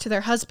fight back to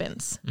their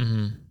husbands.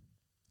 Mm-hmm.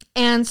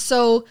 And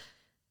so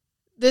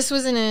this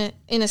was in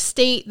a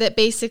state that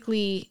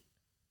basically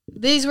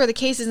these were the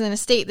cases in a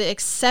state that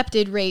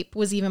accepted rape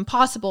was even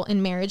possible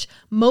in marriage.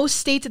 Most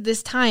states at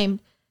this time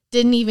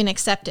didn't even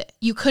accept it.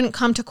 You couldn't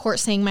come to court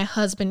saying my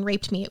husband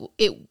raped me.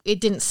 It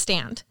didn't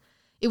stand.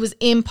 It was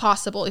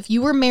impossible. If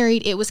you were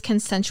married, it was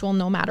consensual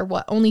no matter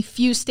what. Only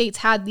few states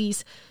had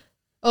these,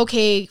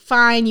 okay,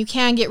 fine, you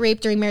can get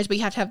raped during marriage, but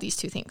you have to have these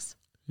two things.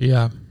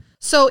 Yeah.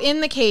 So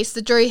in the case,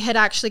 the jury had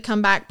actually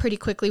come back pretty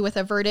quickly with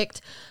a verdict.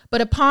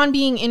 But upon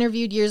being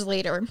interviewed years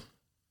later,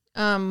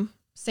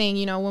 saying,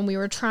 you know, when we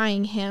were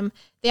trying him,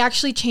 they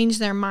actually changed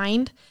their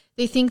mind.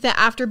 They think that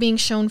after being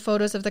shown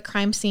photos of the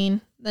crime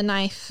scene, the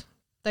knife,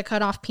 the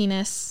cut off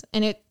penis,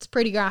 and it's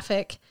pretty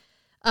graphic,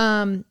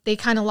 they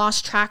kind of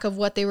lost track of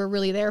what they were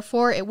really there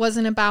for. It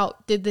wasn't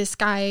about, did this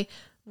guy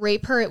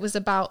rape her? It was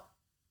about,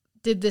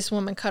 did this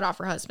woman cut off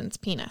her husband's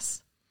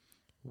penis?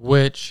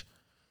 Which,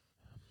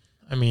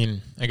 I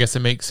mean, I guess it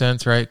makes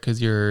sense, right?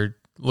 Because you're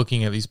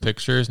looking at these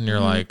pictures and you're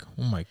like,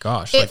 oh my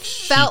gosh. It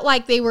felt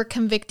like they were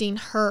convicting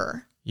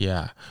her.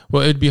 Yeah.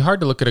 Well, it'd be hard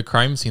to look at a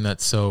crime scene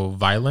that's so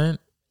violent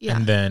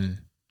and then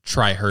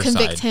try her side.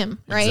 Convict him,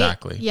 right?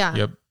 Exactly. Yeah.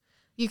 Yep.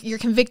 You're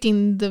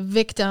convicting the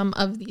victim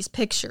of these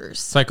pictures.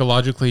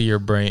 Psychologically, your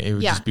brain, it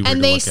would just be weird and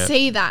to they look at.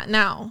 say that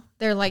now.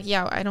 They're like,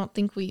 yeah, I don't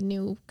think we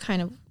knew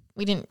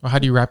we didn't. Well, how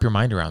do you wrap your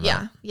mind around that?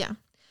 Yeah, yeah.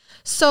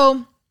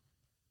 So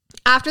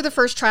after the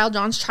first trial,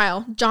 John's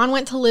trial, John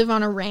went to live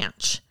on a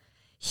ranch.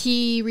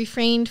 He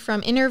refrained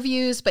from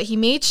interviews, but he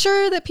made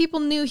sure that people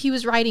knew he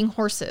was riding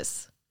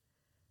horses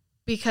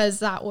because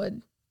that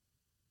would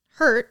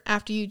hurt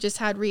after you just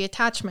had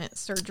reattachment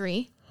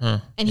surgery.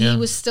 And he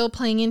was still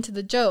playing into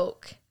the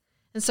joke.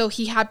 And so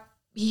he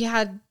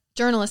had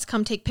journalists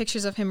come take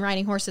pictures of him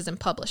riding horses and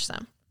publish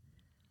them.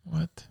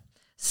 What?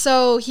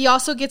 So he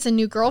also gets a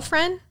new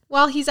girlfriend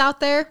while he's out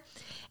there.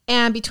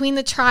 And between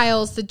the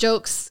trials, the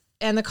jokes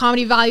and the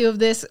comedy value of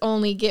this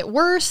only get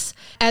worse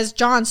as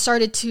John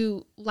started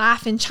to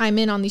laugh and chime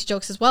in on these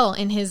jokes as well.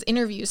 In his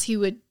interviews, he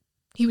would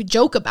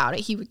joke about it.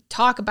 He would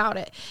talk about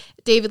it.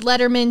 David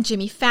Letterman,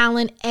 Jimmy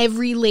Fallon,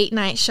 every late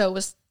night show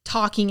was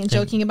talking and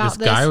joking about this.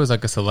 This guy was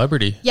like a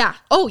celebrity. Yeah.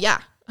 Oh, yeah.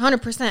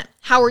 100%.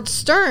 Howard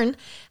Stern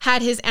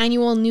had his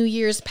annual New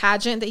Year's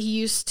pageant that he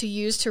used to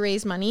use to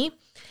raise money.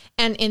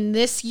 And in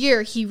this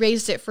year, he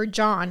raised it for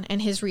John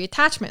and his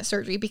reattachment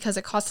surgery because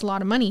it cost a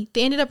lot of money.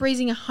 They ended up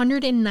raising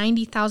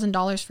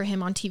 $190,000 for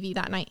him on TV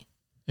that night.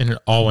 And it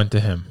all went to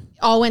him.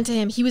 All went to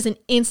him. He was an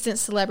instant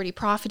celebrity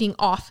profiting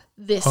off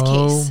this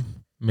case.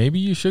 Maybe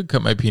you should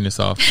cut my penis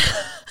off.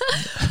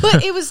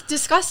 But it was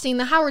disgusting.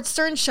 The Howard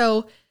Stern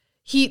show,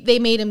 they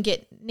made him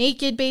get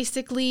naked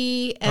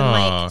basically and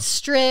like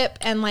strip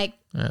and like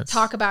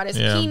talk about his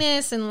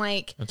penis and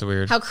like that's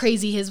weird. How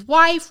crazy his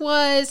wife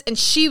was, and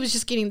she was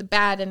just getting the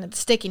bad end of the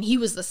stick and he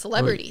was the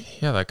celebrity. Well,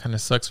 yeah, that kind of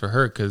sucks for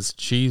her because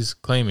she's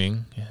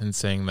claiming and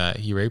saying that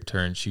he raped her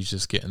and she's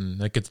just getting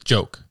like it's a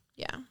joke.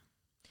 Yeah.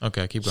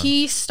 Okay, keep going.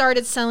 He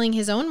started selling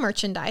his own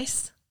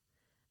merchandise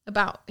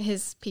about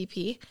his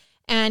PP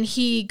and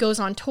he goes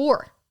on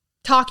tour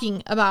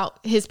talking about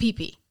his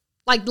PP.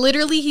 Like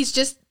literally he's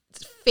just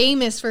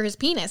famous for his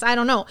penis. I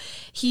don't know.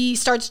 He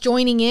starts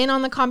joining in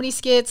on the comedy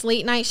skits,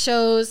 late night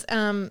shows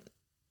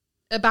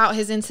about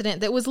his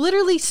incident that was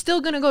literally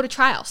still going to go to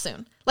trial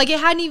soon. Like it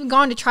hadn't even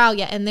gone to trial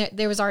yet. And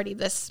there was already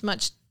this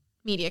much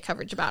media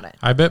coverage about it.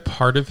 I bet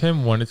part of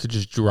him wanted to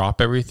just drop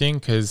everything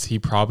because he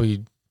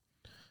probably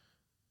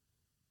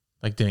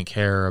like didn't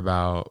care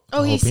about the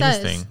whole penis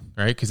thing,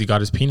 right? Because he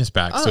got his penis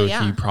back.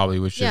 He probably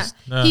was just...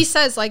 Yeah. He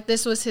says like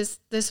this was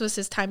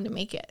his time to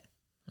make it.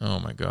 Oh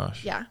my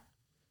gosh. Yeah.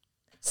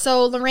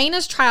 So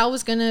Lorena's trial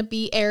was going to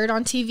be aired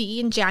on TV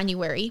in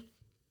January.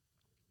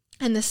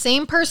 And the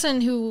same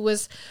person who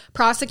was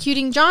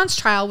prosecuting John's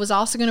trial was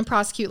also going to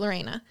prosecute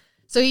Lorena.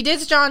 So he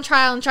did John's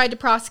trial and tried to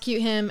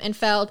prosecute him and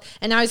failed.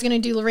 And now he's going to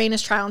do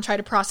Lorena's trial and try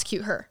to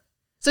prosecute her.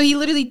 So he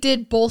literally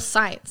did both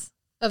sides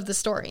of the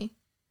story,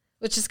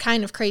 which is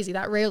kind of crazy.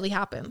 That rarely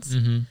happens.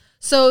 Mm-hmm.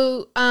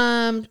 So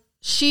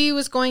she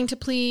was going to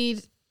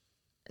plead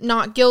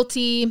not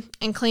guilty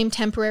and claim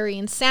temporary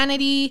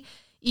insanity.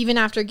 Even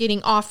after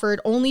getting offered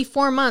only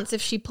 4 months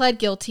if she pled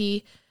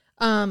guilty,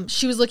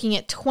 she was looking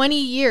at 20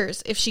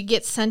 years if she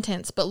gets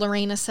sentenced. But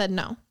Lorena said,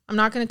 no, I'm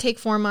not going to take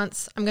 4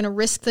 months. I'm going to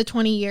risk the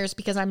 20 years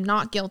because I'm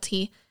not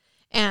guilty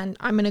and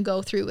I'm going to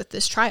go through with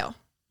this trial.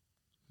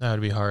 That would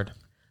be hard.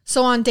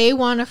 So on day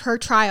one of her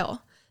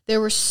trial,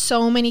 there were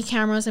so many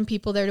cameras and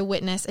people there to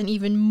witness and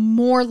even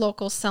more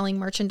locals selling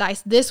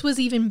merchandise. This was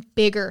even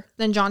bigger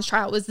than John's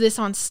trial. It was this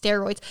on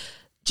steroids.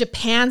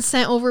 Japan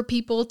sent over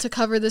people to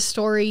cover the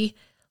story.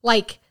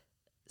 Like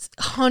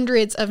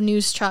hundreds of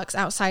news trucks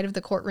outside of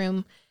the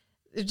courtroom.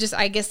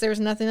 I guess there was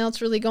nothing else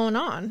really going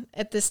on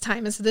at this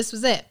time. And so this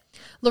was it.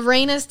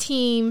 Lorena's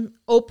team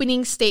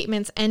opening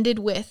statements ended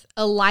with,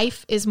 a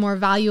life is more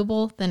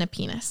valuable than a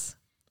penis.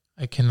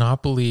 I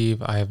cannot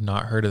believe I have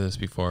not heard of this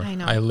before. I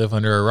know. I live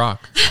under a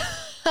rock.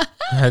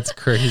 That's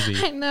crazy.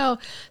 I know.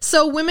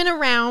 So women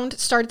around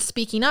started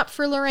speaking up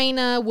for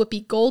Lorena.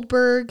 Whoopi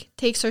Goldberg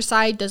takes her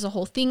side, does a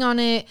whole thing on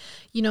it.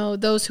 You know,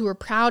 those who were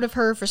proud of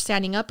her for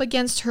standing up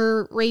against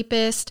her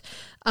rapist.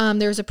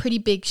 There was a pretty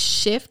big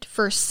shift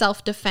for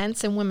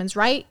self-defense and women's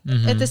right.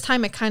 At this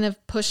time, it kind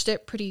of pushed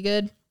it pretty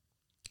good.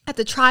 At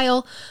the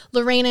trial,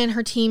 Lorena and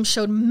her team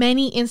showed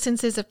many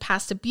instances of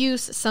past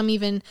abuse, some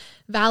even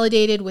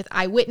validated with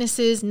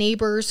eyewitnesses,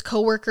 neighbors,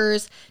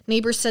 coworkers.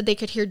 Neighbors said they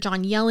could hear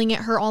John yelling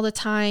at her all the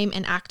time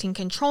and acting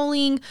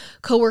controlling.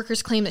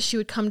 Coworkers claimed that she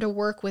would come to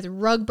work with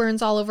rug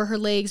burns all over her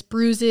legs,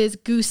 bruises,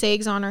 goose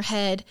eggs on her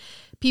head.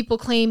 People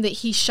claimed that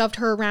he shoved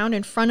her around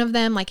in front of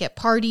them, like at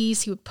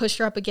parties. He would push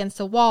her up against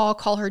the wall,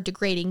 call her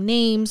degrading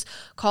names,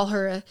 call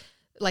her a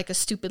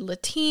stupid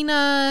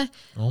Latina.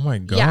 Oh my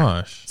gosh.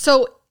 Yeah.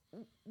 So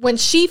when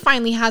she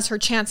finally has her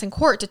chance in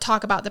court to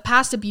talk about the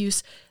past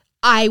abuse,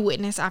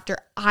 eyewitness after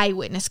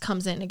eyewitness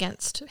comes in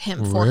against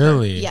him for her.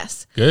 Really?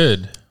 Yes.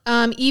 Good.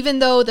 Even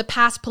though the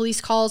past police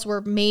calls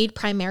were made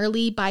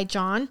primarily by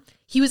John,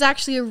 he was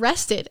actually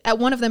arrested at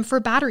one of them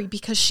for battery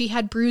because she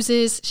had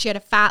bruises. She had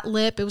a fat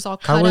lip. It was all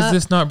cut up. How was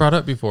this not brought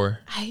up before?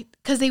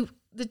 Because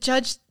the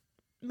judge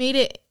made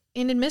it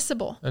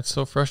inadmissible. That's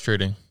so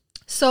frustrating.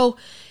 So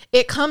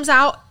it comes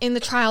out in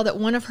the trial that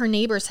one of her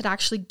neighbors had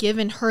actually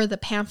given her the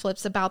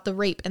pamphlets about the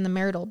rape and the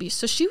marital abuse.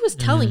 So she was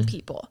telling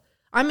people,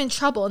 I'm in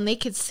trouble, and they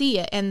could see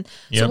it. And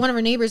so one of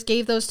her neighbors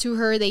gave those to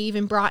her. They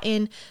even brought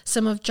in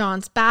some of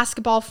John's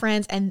basketball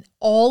friends, and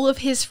all of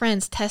his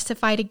friends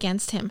testified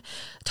against him,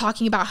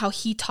 talking about how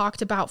he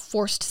talked about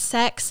forced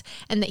sex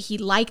and that he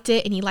liked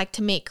it, and he liked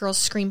to make girls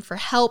scream for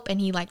help, and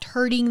he liked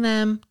hurting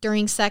them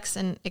during sex,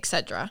 and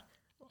etc.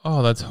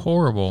 Oh, that's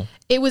horrible.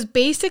 It was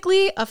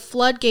basically a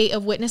floodgate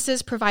of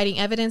witnesses providing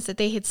evidence that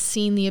they had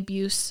seen the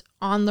abuse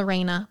on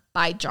Lorena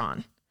by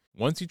John.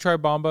 Once you try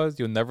Bombas,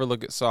 you'll never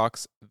look at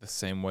socks the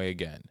same way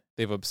again.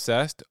 They've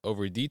obsessed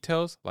over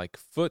details like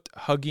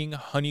foot-hugging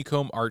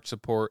honeycomb arch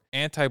support,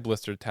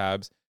 anti-blister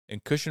tabs,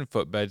 and cushioned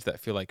footbeds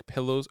that feel like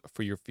pillows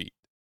for your feet.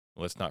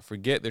 Let's not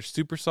forget their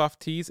super soft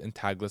tees and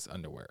tagless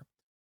underwear.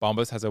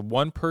 Bombas has a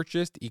one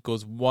purchased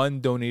equals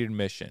one donated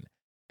mission.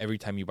 Every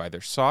time you buy their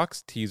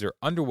socks, tees, or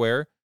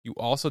underwear, you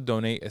also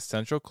donate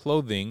essential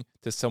clothing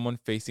to someone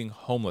facing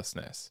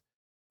homelessness.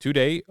 To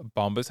date,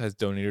 Bombas has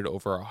donated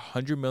over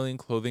 100 million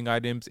clothing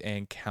items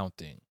and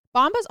counting.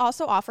 Bombas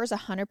also offers a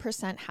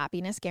 100%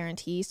 happiness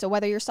guarantee, so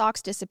whether your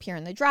socks disappear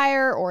in the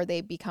dryer or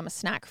they become a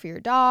snack for your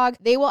dog,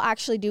 they will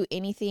actually do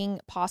anything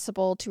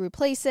possible to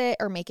replace it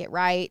or make it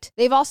right.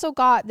 They've also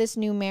got this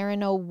new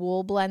Merino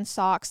wool blend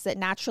socks that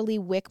naturally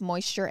wick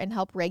moisture and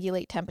help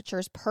regulate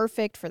temperatures,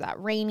 perfect for that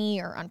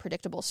rainy or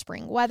unpredictable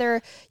spring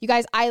weather. You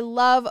guys, I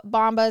love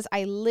Bombas.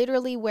 I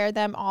literally wear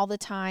them all the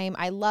time.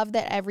 I love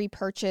that every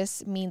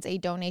purchase means a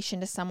donation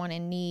to someone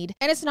in need.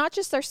 And it's not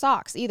just their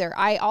socks either.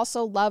 I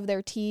also love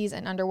their tees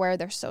and underwear.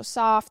 They're so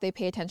soft. They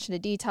pay attention to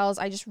details.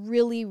 I just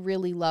really,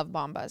 really love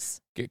Bombas.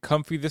 Get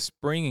comfy this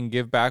spring and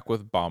give back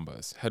with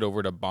Bombas. Head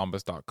over to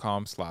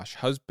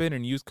bombas.com/husband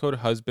and use code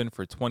HUSBAND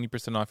for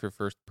 20% off your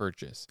first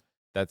purchase.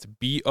 That's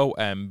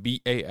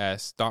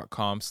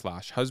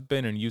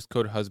BOMBAS.com/husband and use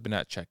code HUSBAND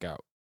at checkout.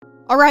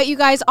 All right, you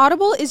guys,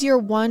 Audible is your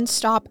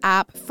one-stop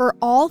app for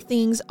all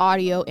things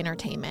audio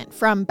entertainment,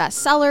 from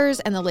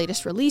bestsellers and the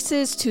latest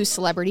releases to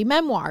celebrity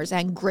memoirs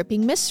and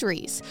gripping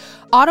mysteries.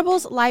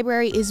 Audible's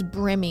library is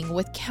brimming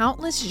with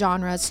countless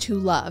genres to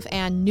love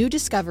and new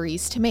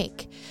discoveries to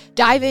make.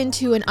 Dive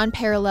into an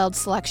unparalleled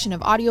selection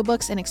of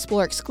audiobooks and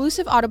explore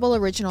exclusive Audible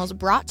originals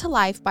brought to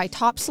life by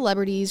top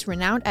celebrities,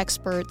 renowned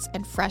experts,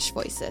 and fresh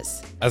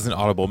voices. As an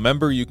Audible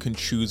member, you can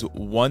choose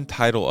one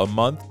title a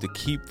month to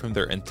keep from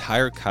their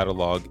entire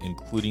catalog,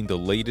 including the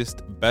latest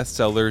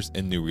bestsellers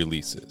and new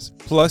releases.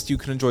 Plus, you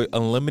can enjoy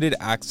unlimited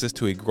access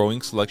to a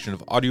growing selection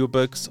of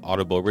audiobooks,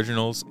 Audible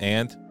originals,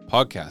 and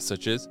podcasts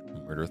such as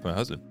Murder with My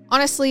Husband.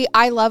 Honestly,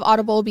 I love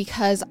Audible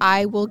because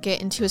I will get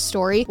into a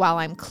story while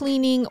I'm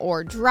cleaning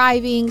or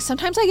driving.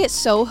 Sometimes I get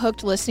so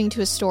hooked listening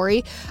to a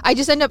story, I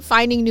just end up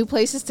finding new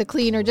places to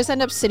clean or just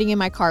end up sitting in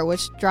my car,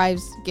 which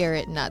drives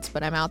Garrett nuts,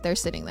 but I'm out there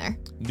sitting there.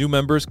 New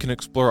members can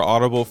explore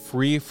Audible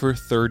free for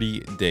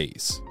 30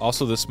 days.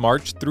 Also, this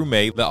March through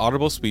May, let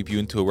Audible sweep you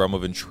into a realm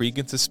of intrigue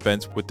and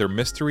suspense with their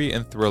mystery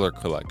and thriller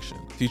collection,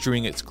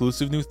 featuring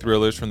exclusive new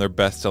thrillers from their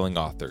best-selling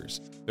authors.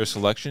 Their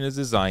selection is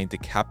designed to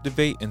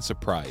captivate and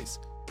surprise,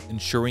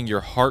 ensuring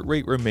your heart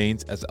rate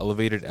remains as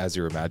elevated as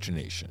your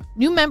imagination.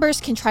 New members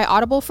can try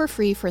Audible for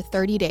free for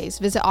 30 days.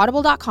 Visit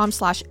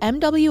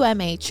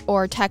audible.com/MWMH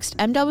or text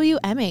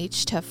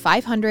MWMH to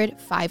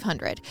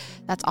 500-500.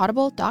 That's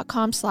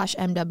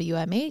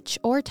audible.com/MWMH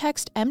or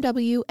text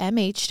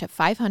MWMH to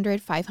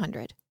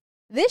 500-500.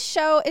 This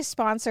show is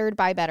sponsored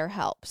by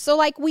BetterHelp. So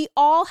like we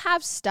all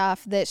have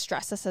stuff that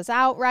stresses us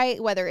out, right?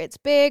 Whether it's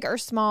big or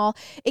small,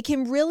 it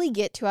can really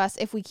get to us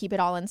if we keep it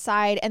all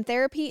inside. And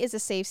therapy is a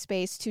safe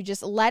space to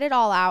just let it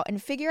all out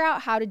and figure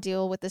out how to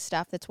deal with the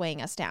stuff that's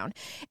weighing us down.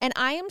 And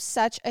I am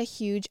such a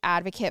huge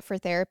advocate for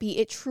therapy.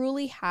 It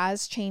truly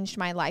has changed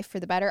my life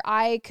for the better.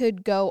 I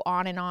could go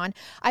on and on.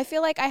 I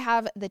feel like I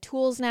have the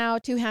tools now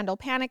to handle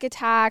panic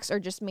attacks or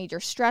just major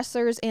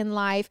stressors in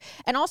life,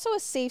 and also a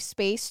safe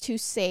space to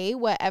say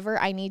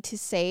whatever I need to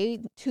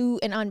say to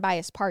an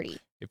unbiased party.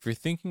 If you're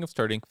thinking of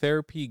starting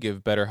therapy,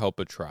 give BetterHelp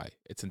a try.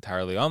 It's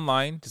entirely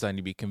online, designed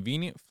to be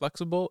convenient,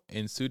 flexible,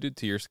 and suited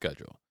to your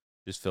schedule.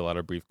 Just fill out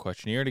a brief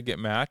questionnaire to get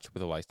matched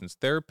with a licensed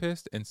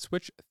therapist and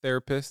switch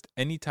therapist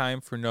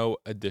anytime for no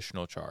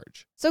additional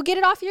charge. So get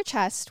it off your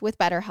chest with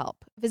BetterHelp.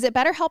 Visit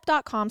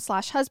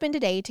BetterHelp.com/husband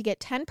today to get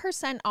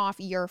 10% off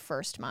your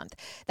first month.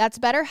 That's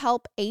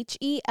BetterHelp,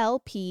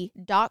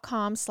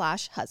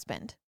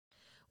 HELP.com/husband.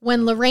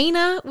 When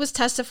Lorena was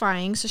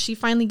testifying, so she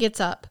finally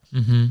gets up,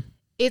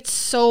 it's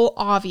so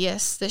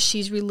obvious that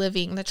she's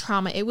reliving the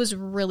trauma. It was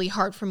really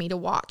hard for me to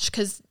watch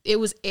because it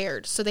was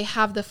aired. So they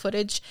have the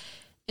footage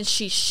and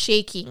she's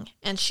shaking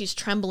and she's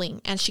trembling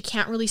and she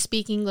can't really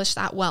speak English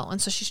that well.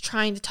 And so she's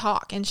trying to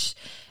talk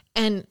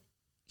and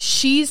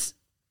she's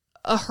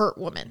a hurt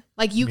woman.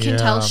 Like you can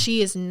tell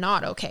she is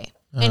not okay.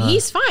 And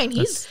he's fine.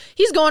 He's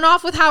going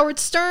off with Howard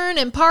Stern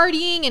and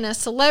partying and a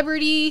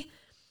celebrity.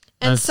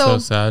 And that's so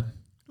sad.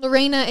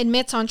 Lorena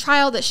admits on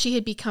trial that she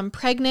had become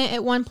pregnant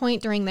at one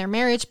point during their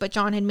marriage, but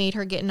John had made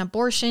her get an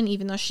abortion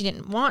even though she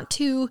didn't want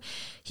to.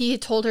 He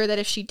had told her that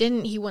if she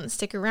didn't, he wouldn't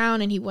stick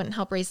around and he wouldn't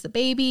help raise the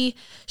baby.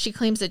 She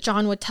claims that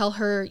John would tell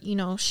her,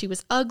 she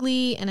was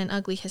ugly and an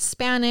ugly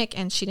Hispanic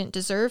and she didn't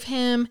deserve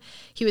him.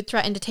 He would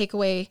threaten to take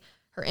away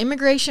her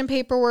immigration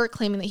paperwork,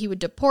 claiming that he would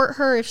deport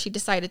her if she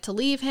decided to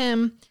leave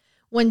him.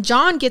 When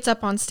John gets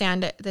up on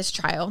stand at this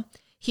trial,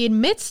 he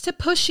admits to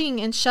pushing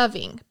and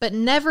shoving, but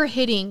never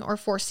hitting or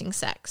forcing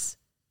sex.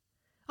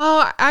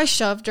 Oh, I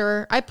shoved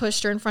her. I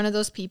pushed her in front of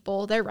those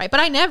people. They're right.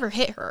 But I never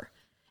hit her.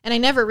 And I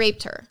never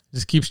raped her.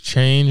 Just keeps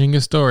changing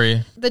his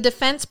story. The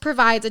defense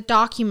provides a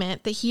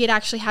document that he had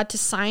actually had to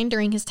sign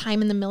during his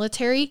time in the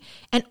military.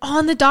 And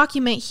on the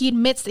document, he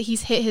admits that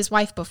he's hit his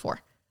wife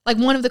before. Like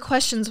one of the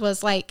questions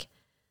was like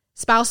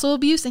spousal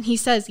abuse. And he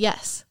says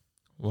yes.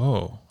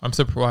 Whoa. I'm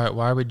surprised.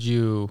 Why would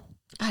you...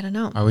 I don't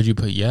know. Why would you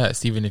put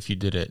yes, even if you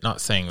did it?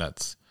 Not saying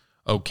that's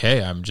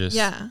okay. I'm just...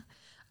 Yeah.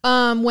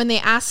 When they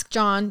ask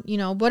John,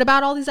 what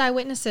about all these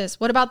eyewitnesses?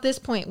 What about this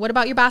point? What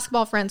about your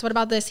basketball friends? What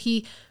about this?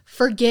 He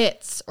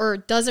forgets or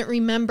doesn't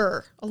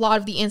remember a lot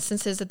of the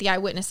instances that the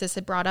eyewitnesses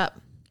had brought up.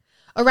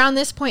 Around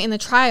this point in the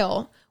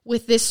trial,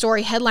 with this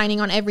story headlining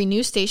on every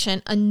news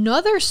station,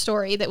 another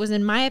story that was,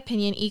 in my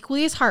opinion,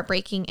 equally as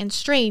heartbreaking and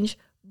strange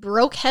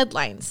broke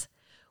headlines,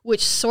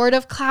 which sort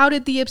of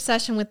clouded the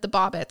obsession with the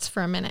Bobbitts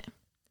for a minute.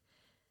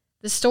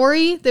 The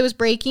story that was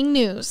breaking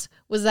news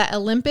was that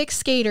Olympic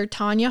skater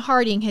Tonya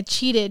Harding had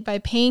cheated by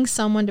paying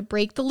someone to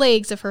break the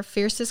legs of her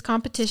fiercest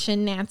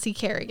competition, Nancy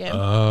Kerrigan.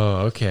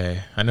 Oh,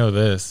 okay. I know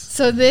this.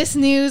 So this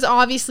news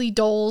obviously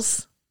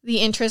dulls the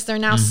interest. They're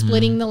now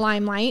splitting the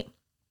limelight,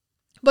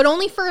 but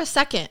only for a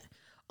second.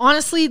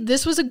 Honestly,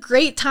 this was a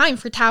great time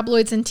for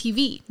tabloids and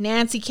TV.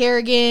 Nancy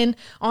Kerrigan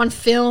on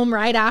film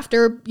right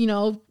after,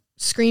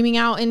 screaming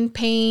out in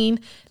pain.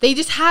 They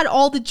just had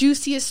all the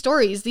juiciest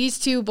stories. These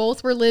two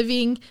both were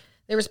living.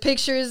 There was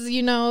pictures,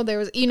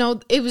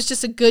 it was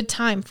just a good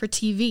time for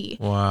TV.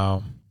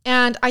 Wow.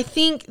 And I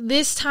think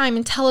this time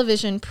in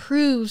television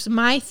proves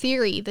my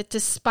theory that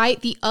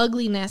despite the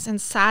ugliness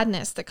and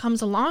sadness that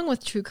comes along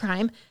with true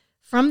crime,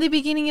 from the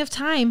beginning of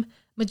time,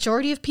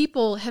 majority of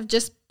people have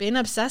just been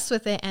obsessed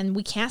with it and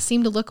we can't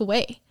seem to look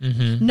away.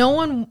 No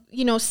one,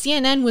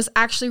 CNN was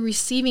actually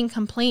receiving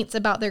complaints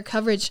about their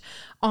coverage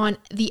on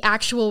the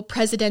actual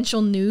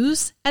presidential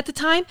news at the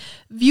time.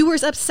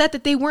 Viewers upset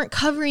that they weren't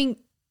covering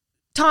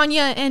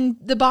Tonya and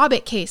the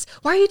Bobbitt case.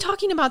 Why are you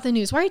talking about the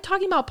news? Why are you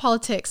talking about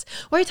politics?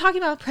 Why are you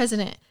talking about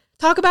president?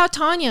 Talk about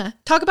Tonya.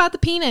 Talk about the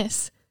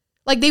penis.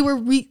 Like they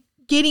were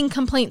getting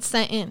complaints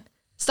sent in.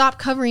 Stop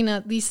covering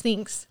these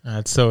things.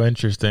 That's so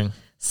interesting.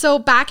 So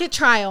back at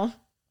trial,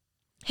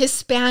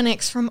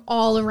 Hispanics from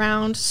all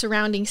around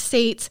surrounding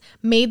states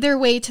made their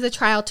way to the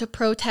trial to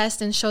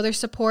protest and show their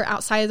support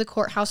outside of the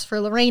courthouse for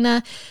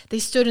Lorena. They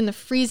stood in the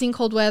freezing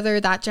cold weather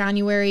that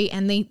January,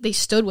 and they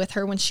stood with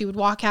her when she would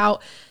walk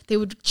out. They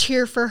would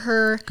cheer for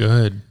her.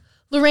 Good.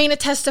 Lorena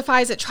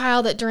testifies at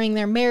trial that during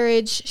their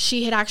marriage,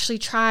 she had actually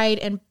tried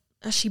and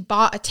she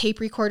bought a tape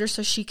recorder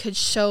so she could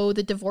show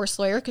the divorce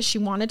lawyer, because she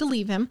wanted to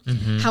leave him,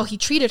 how he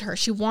treated her.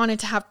 She wanted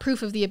to have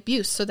proof of the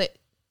abuse so that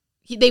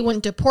they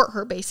wouldn't deport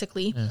her,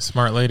 basically. Yeah,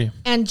 smart lady.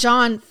 And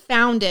John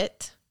found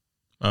it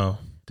dang.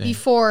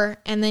 before,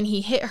 and then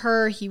he hit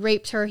her, he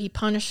raped her, he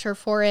punished her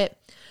for it.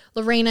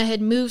 Lorena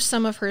had moved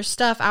some of her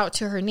stuff out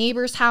to her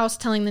neighbor's house,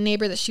 telling the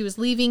neighbor that she was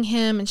leaving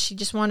him, and she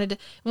just wanted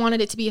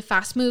it to be a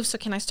fast move. So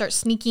can I start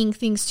sneaking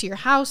things to your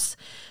house?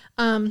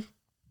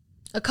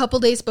 A couple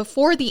days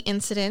before the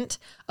incident,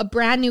 a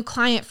brand new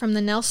client from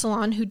the nail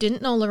salon who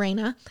didn't know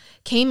Lorena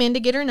came in to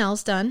get her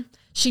nails done.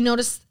 She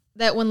noticed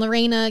that when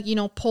Lorena,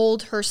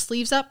 pulled her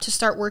sleeves up to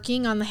start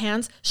working on the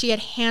hands, she had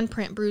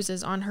handprint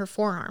bruises on her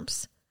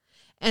forearms.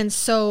 And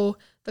so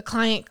the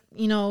client,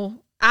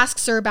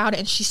 asks her about it,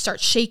 and she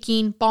starts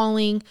shaking,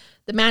 bawling.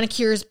 The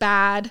manicure is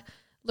bad.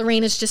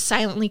 Lorena's just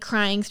silently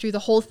crying through the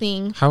whole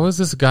thing. How is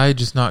this guy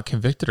just not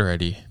convicted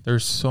already?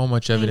 There's so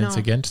much evidence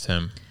against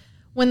him.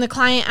 When the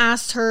client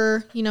asked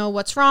her,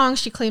 what's wrong,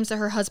 she claims that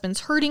her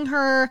husband's hurting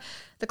her.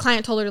 The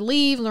client told her to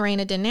leave.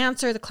 Lorena didn't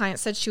answer. The client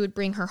said she would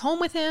bring her home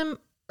with him,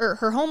 or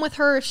her home with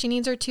her if she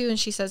needs her to. And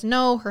she says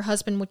no, her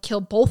husband would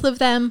kill both of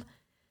them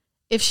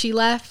if she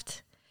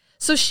left.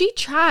 So she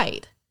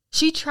tried.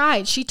 She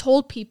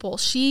told people.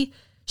 She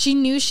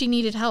knew she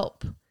needed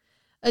help.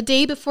 A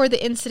day before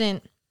the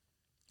incident,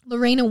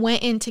 Lorena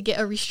went in to get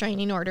a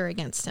restraining order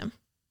against him.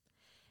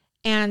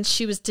 And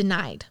she was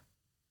denied.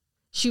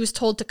 She was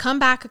told to come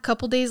back a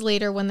couple days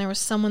later when there was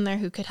someone there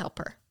who could help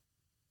her.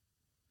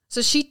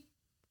 So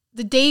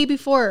the day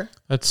before,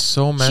 that's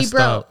so messed she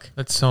broke. up.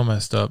 That's so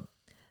messed up.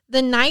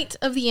 The night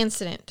of the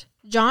incident,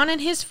 John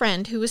and his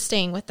friend who was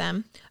staying with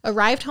them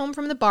arrived home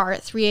from the bar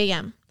at 3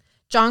 a.m.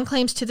 John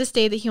claims to this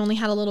day that he only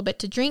had a little bit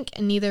to drink,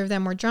 and neither of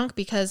them were drunk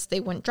because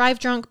they wouldn't drive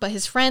drunk, but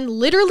his friend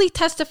literally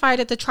testified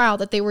at the trial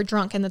that they were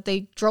drunk and that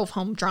they drove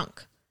home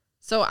drunk.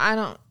 So I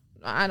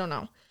don't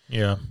know.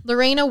 Yeah.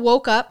 Lorena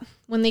woke up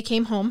when they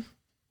came home,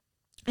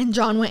 and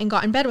John went and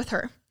got in bed with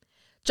her.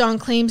 John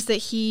claims that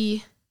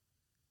he,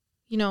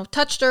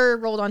 touched her,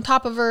 rolled on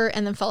top of her,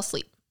 and then fell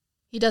asleep.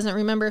 He doesn't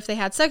remember if they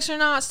had sex or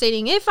not,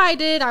 stating, if I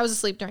did, I was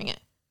asleep during it.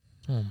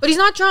 But he's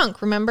not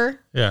drunk,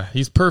 remember? Yeah,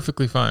 he's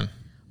perfectly fine.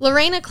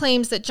 Lorena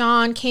claims that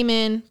John came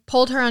in,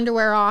 pulled her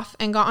underwear off,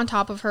 and got on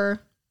top of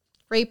her,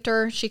 raped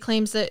her. She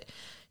claims that,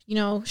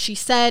 she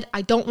said,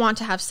 I don't want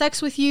to have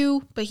sex with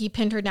you, but he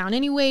pinned her down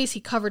anyways.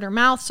 He covered her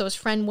mouth so his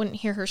friend wouldn't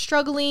hear her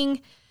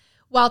struggling.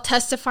 While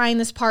testifying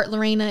this part,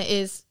 Lorena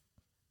is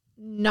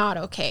not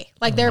okay.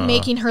 Like, they're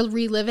making her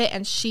relive it,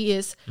 and she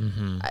is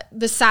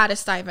the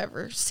saddest I've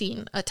ever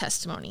seen a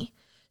testimony.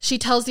 She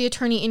tells the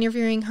attorney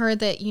interviewing her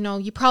that,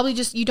 you probably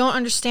you don't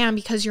understand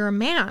because you're a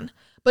man.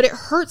 But it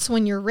hurts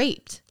when you're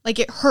raped. Like,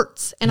 it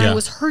hurts. And I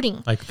was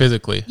hurting. Like,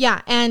 physically.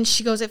 Yeah. And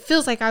she goes, it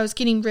feels like I was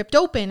getting ripped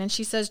open. And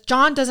she says,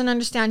 John doesn't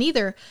understand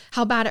either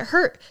how bad it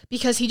hurt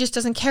because he just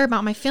doesn't care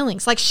about my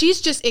feelings. Like,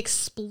 she's just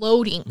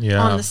exploding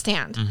on the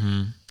stand.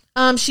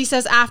 Mm-hmm. She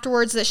says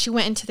afterwards that she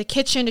went into the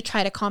kitchen to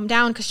try to calm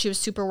down because she was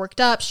super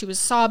worked up. She was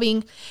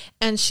sobbing.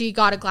 And she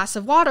got a glass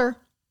of water.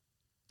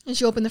 And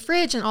she opened the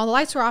fridge and all the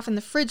lights were off and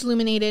the fridge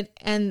illuminated.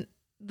 And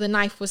the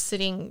knife was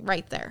sitting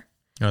right there.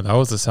 Oh, that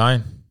was a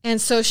sign. And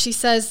so she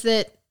says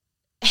that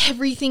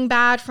everything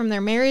bad from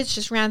their marriage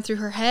just ran through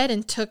her head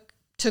and took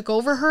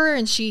over her.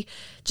 And she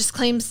just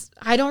claims,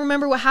 I don't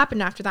remember what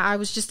happened after that. I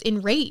was just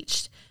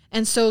enraged.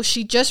 And so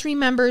she just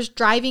remembers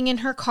driving in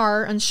her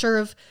car, unsure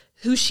of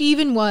who she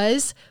even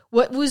was,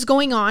 what was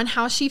going on,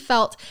 how she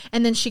felt.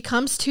 And then she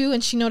comes to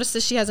and she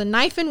notices she has a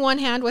knife in one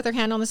hand with her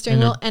hand on the steering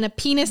wheel and a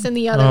penis in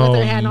the other with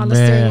her hand on the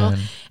steering wheel.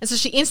 And so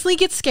she instantly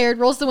gets scared,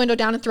 rolls the window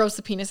down and throws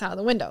the penis out of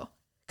the window.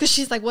 Because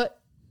she's like, what?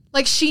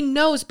 Like, she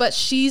knows, but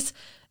she's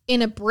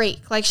in a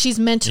break. Like, she's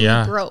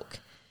mentally broke.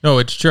 No,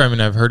 it's true. I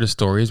mean, I've heard of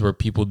stories where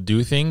people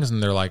do things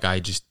and they're like, I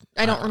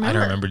don't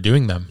remember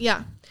doing them.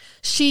 Yeah.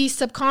 She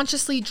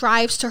subconsciously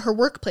drives to her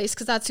workplace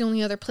because that's the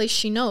only other place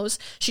she knows.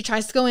 She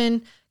tries to go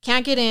in,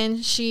 can't get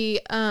in.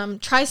 She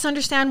tries to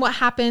understand what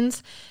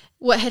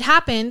had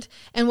happened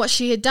and what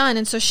she had done.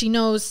 And so she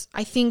knows,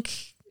 I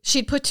think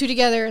she'd put two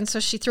together. And so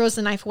she throws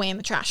the knife away in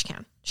the trash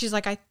can. She's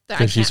like,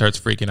 because she starts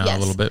freaking out a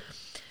little bit.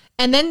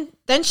 And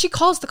then she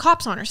calls the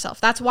cops on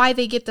herself. That's why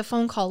they get the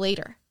phone call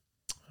later.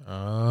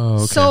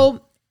 Oh,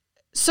 okay.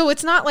 So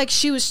it's not like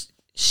she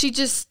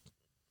just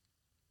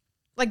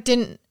like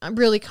didn't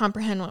really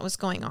comprehend what was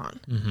going on.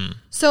 Mm-hmm.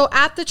 So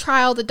at the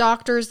trial, the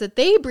doctors that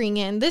they bring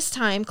in this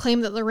time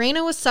claim that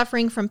Lorena was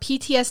suffering from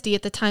PTSD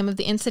at the time of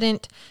the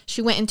incident.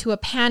 She went into a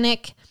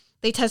panic.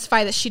 They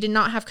testify that she did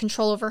not have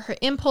control over her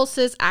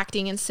impulses,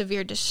 acting in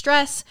severe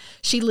distress.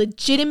 She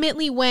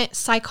legitimately went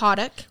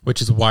psychotic.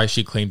 Which is why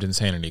she claimed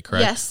insanity,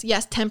 correct?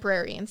 Yes,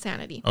 temporary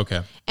insanity.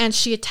 Okay. And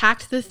she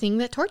attacked the thing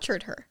that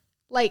tortured her.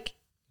 Like,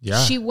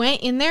 she went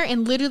in there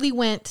and literally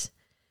went,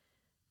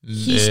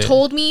 he's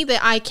told me that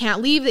I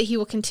can't leave, that he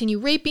will continue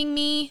raping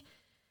me.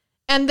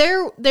 And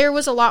there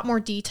was a lot more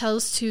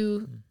details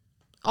to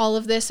all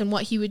of this and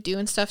what he would do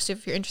and stuff. So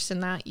if you're interested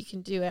in that, you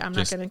can do it. I'm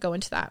not going to go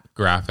into that.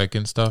 Graphic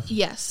and stuff?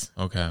 Yes.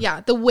 Okay.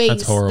 Yeah. The ways.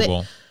 That's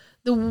horrible.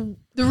 The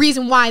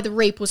reason why the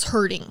rape was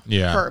hurting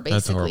her, basically.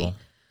 That's horrible.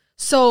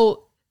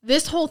 So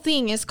this whole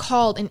thing is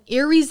called an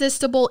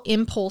irresistible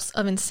impulse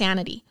of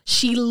insanity.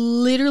 She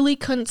literally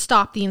couldn't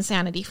stop the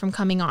insanity from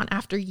coming on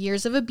after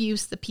years of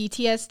abuse, the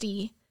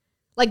PTSD.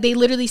 Like, they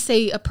literally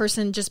say a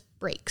person just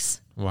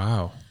breaks.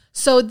 Wow.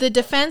 So the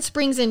defense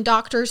brings in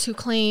doctors who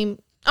claim,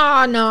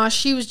 no,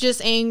 she was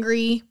just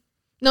angry.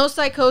 No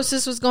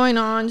psychosis was going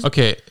on.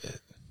 Okay.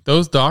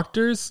 Those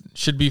doctors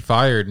should be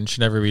fired and should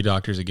never be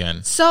doctors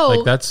again. So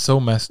like, that's so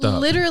messed up.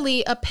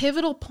 Literally, a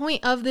pivotal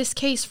point of this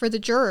case for the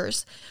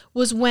jurors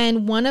was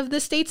when one of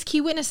the state's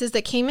key witnesses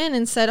that came in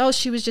and said, oh,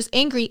 she was just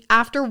angry,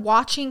 after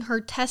watching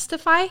her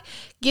testify,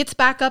 gets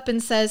back up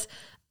and says,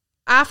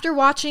 after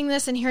watching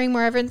this and hearing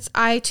more evidence,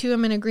 I too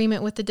am in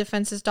agreement with the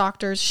defense's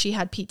doctors. She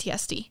had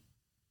PTSD.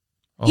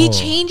 Oh. He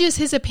changes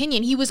his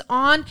opinion. He was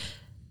on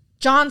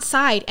John's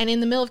side, and in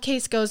the middle of the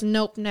case goes,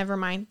 nope, never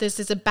mind. This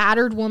is a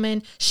battered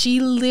woman. She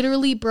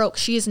literally broke.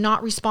 She is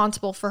not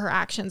responsible for her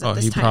actions at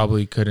this time. He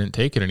probably couldn't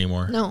take it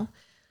anymore. No.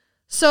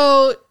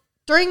 So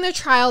during the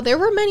trial, there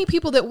were many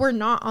people that were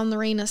not on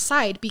Lorena's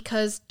side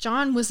because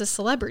John was a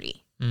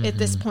celebrity at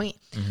this point.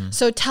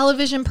 So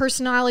television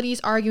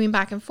personalities arguing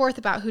back and forth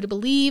about who to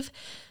believe,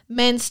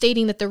 men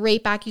stating that the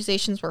rape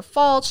accusations were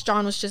false.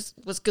 John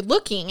was good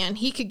looking and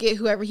he could get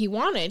whoever he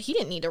wanted. He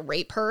didn't need to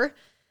rape her.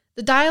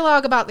 The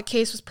dialogue about the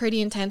case was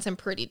pretty intense and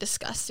pretty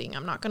disgusting.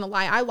 I'm not going to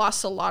lie. I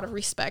lost a lot of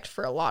respect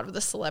for a lot of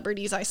the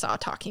celebrities I saw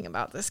talking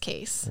about this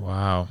case.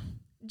 Wow.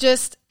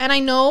 And I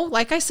know,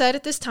 like I said,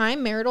 at this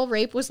time, marital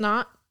rape was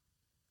not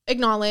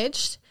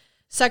acknowledged.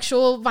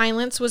 Sexual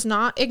violence was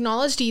not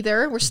acknowledged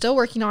either. We're still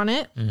working on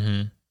it.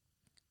 Mm-hmm.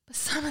 But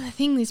some of the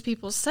things these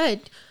people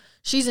said,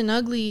 she's an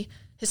ugly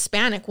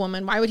Hispanic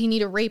woman. Why would he need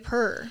to rape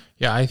her?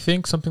 Yeah, I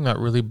think something that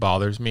really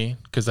bothers me,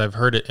 because I've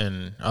heard it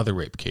in other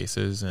rape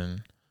cases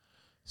and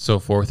so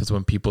forth, is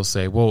when people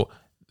say, well,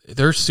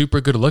 they're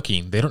super good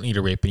looking, they don't need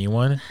to rape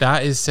anyone.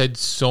 That is said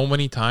so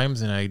many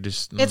times, and I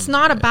just... It's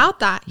not about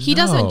that. He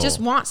doesn't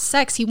just want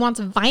sex. He wants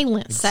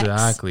violent sex.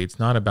 Exactly. It's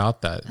not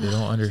about that. They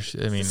don't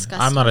understand. I mean,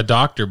 disgusting. I'm not a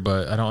doctor,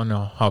 but I don't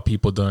know how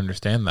people don't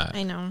understand that.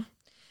 I know.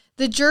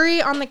 The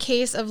jury on the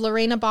case of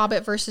Lorena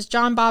Bobbitt versus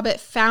John Bobbitt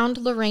found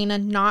Lorena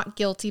not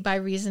guilty by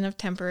reason of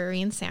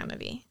temporary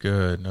insanity.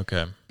 Good.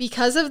 Okay.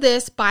 Because of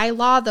this, by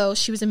law, though,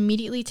 she was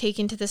immediately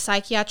taken to the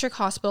psychiatric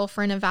hospital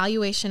for an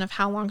evaluation of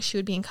how long she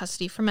would be in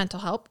custody for mental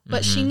help.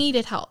 But she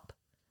needed help.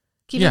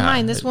 Keep in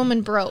mind, this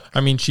woman broke.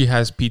 I mean, she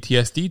has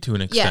PTSD to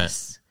an extent.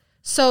 Yes.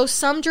 So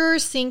some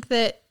jurors think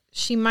that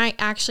she might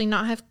actually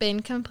not have been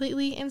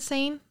completely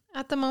insane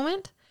at the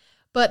moment,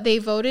 but they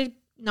voted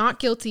not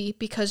guilty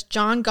because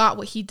John got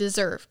what he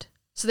deserved.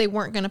 So they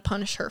weren't going to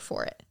punish her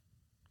for it.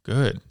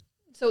 Good.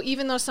 So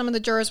even though some of the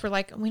jurors were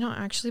like, we don't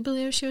actually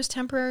believe she was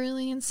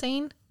temporarily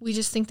insane, we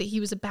just think that he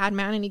was a bad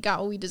man and he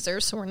got what we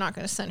deserve, so we're not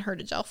going to send her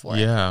to jail for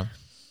it. Yeah.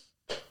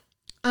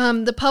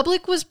 The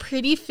public was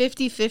pretty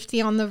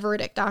 50-50 on the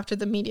verdict after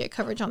the media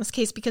coverage on this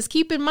case, because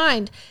keep in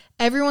mind,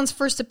 everyone's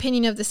first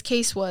opinion of this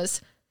case was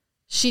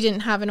she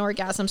didn't have an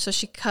orgasm, so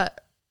she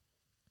cut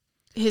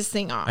his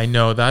thing off. I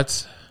know,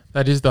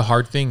 that is the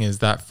hard thing, is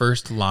that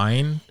first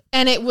line.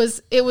 And it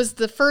was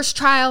the first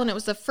trial, and it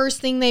was the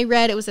first thing they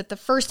read. It was at the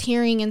first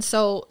hearing, and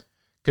so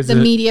the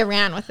media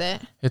ran with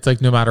it. It's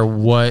like no matter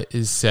what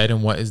is said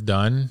and what is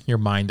done, your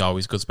mind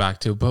always goes back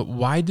to, but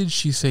why did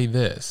she say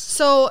this?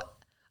 So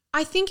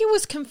I think it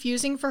was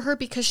confusing for her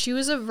because she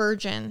was a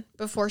virgin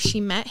before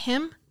she met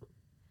him.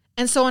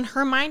 And so in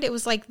her mind, it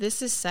was like,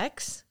 this is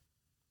sex.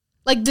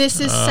 Like, this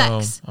is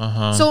sex.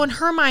 Uh-huh. So in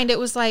her mind, it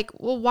was like,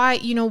 well, why?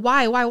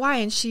 Why?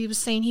 And she was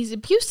saying he's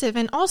abusive.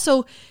 And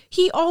also,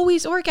 he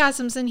always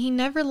orgasms and he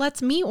never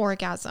lets me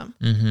orgasm.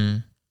 Mm-hmm.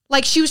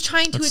 Like, she was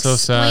trying to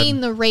explain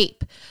the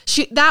rape.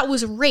 That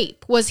was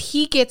rape, was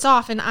he gets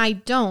off and I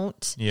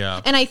don't.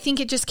 Yeah. And I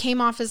think it just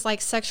came off as like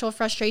sexual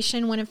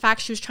frustration when in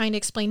fact she was trying to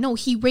explain, no,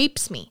 he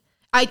rapes me.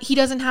 He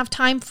doesn't have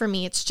time for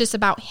me. It's just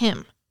about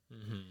him.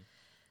 Mm-hmm.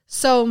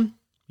 So...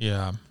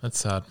 yeah, that's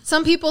sad.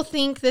 Some people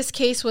think this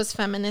case was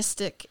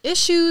feministic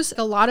issues.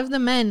 A lot of the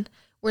men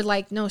were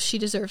like, no, she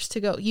deserves to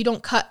go. You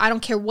don't cut. I don't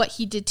care what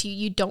he did to you.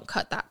 You don't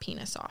cut that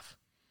penis off.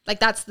 Like,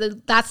 that's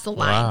the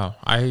line. Wow.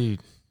 I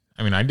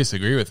mean, I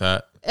disagree with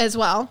that. As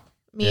well.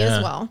 Me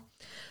as well.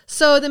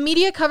 So the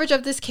media coverage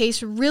of this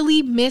case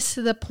really missed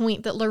the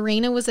point that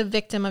Lorena was a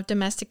victim of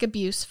domestic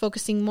abuse,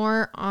 focusing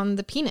more on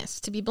the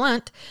penis. To be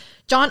blunt,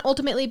 John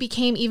ultimately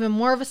became even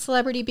more of a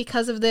celebrity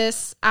because of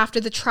this. After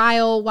the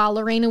trial, while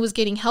Lorena was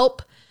getting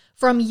help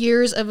from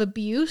years of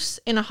abuse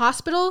in a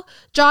hospital,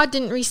 John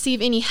didn't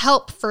receive any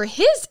help for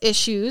his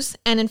issues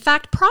and in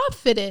fact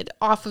profited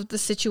off of the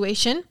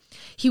situation.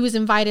 He was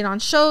invited on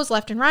shows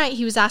left and right.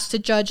 He was asked to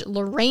judge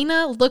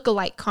Lorena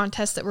lookalike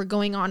contests that were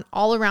going on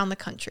all around the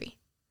country.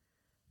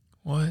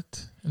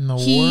 What in the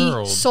He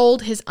world?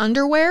 sold his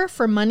underwear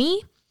for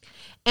money,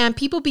 and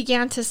people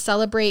began to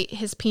celebrate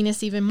his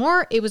penis even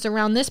more. It was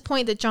around this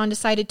point that John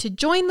decided to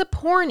join the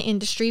porn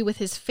industry with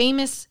his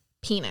famous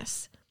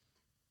penis,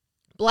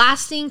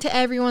 blasting to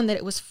everyone that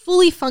it was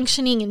fully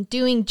functioning and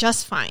doing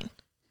just fine.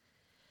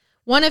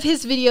 One of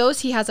his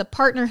videos, he has a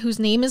partner whose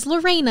name is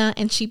Lorena,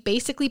 and she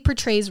basically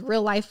portrays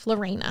real life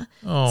Lorena.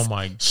 Oh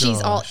my gosh.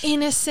 She's all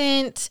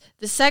innocent.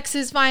 The sex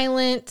is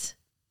violent.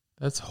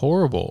 That's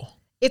horrible.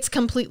 It's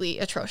completely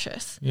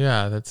atrocious.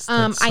 Yeah, that's so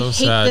I hate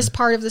sad. this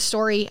part of the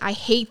story. I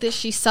hate that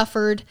she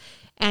suffered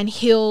and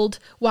healed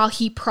while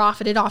he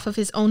profited off of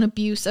his own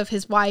abuse of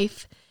his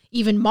wife,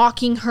 even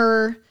mocking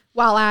her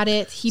while at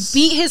it. He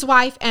beat his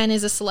wife and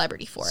is a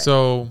celebrity for it.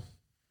 So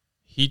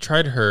he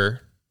tried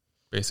her,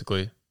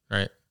 basically,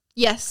 right?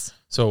 Yes.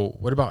 So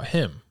what about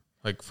him?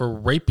 Like for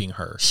raping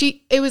her?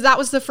 That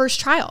was the first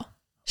trial.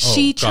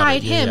 She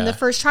tried him the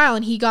first trial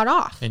and he got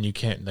off. And you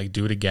can't like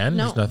do it again?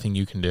 No. There's nothing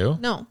you can do?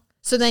 No.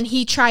 So then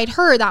he tried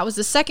her. That was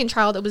the second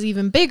trial that was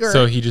even bigger.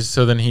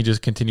 So then he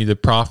just continued to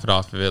profit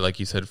off of it, like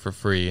you said, for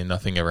free, and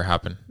nothing ever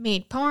happened.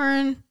 Made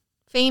porn,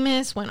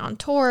 famous, went on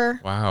tour.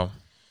 Wow.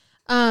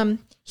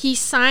 He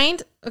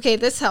signed, okay,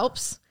 this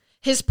helps.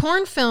 His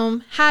porn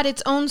film had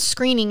its own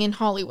screening in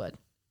Hollywood.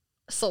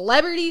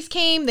 Celebrities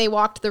came, they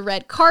walked the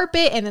red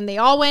carpet, and then they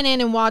all went in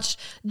and watched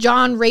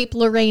John rape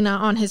Lorena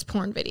on his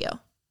porn video.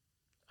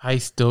 I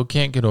still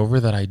can't get over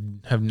that I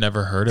have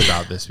never heard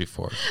about this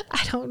before.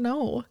 I don't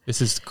know.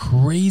 This is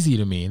crazy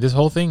to me. This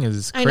whole thing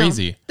is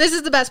crazy. I know. This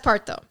is the best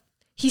part, though.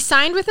 He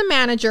signed with a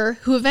manager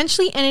who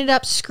eventually ended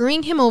up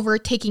screwing him over,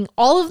 taking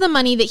all of the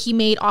money that he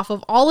made off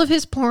of all of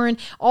his porn,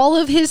 all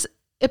of his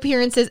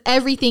appearances,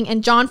 everything,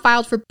 and John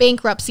filed for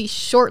bankruptcy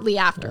shortly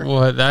after.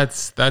 Well,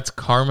 that's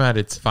karma at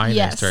its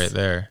finest right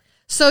there.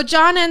 So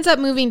John ends up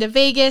moving to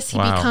Vegas. He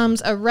Wow.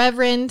 becomes a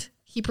reverend.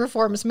 He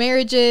performs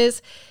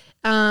marriages.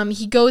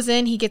 He goes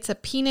in, he gets a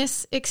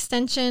penis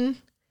extension.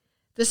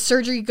 The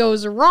surgery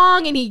goes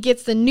wrong and he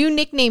gets the new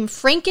nickname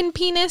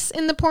Frankenpenis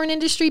in the porn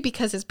industry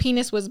because his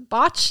penis was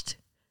botched.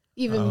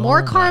 Even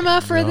more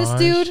karma for this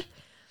dude.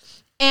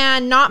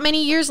 And not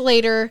many years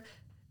later,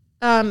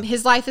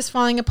 his life is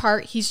falling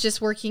apart. He's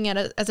just working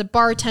as a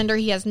bartender.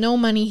 He has no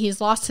money.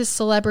 He's lost his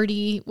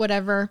celebrity,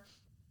 whatever.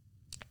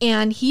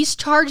 And he's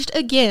charged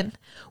again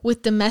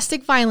with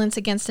domestic violence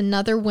against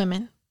another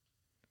woman.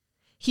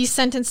 He's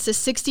sentenced to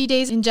 60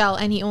 days in jail,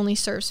 and he only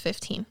serves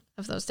 15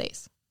 of those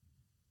days.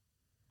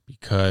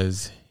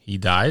 Because he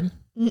died?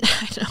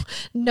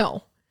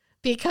 No,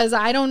 because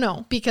I don't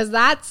know. Because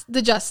that's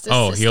the justice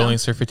system. He only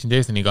served 15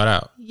 days and he got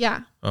out.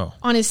 Yeah. Oh.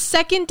 On his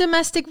second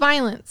domestic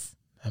violence.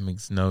 That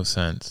makes no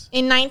sense.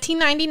 In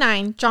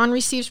 1999, John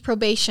receives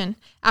probation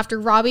after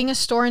robbing a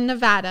store in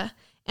Nevada,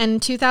 and in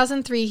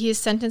 2003, he is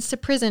sentenced to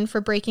prison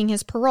for breaking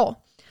his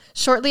parole.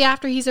 Shortly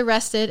after, he's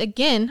arrested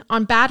again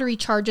on battery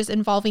charges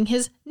involving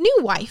his new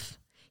wife.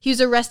 He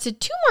was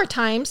arrested 2 more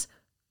times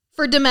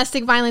for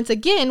domestic violence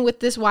again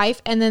with this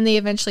wife, and then they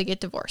eventually get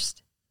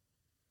divorced.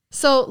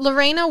 So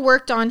Lorena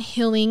worked on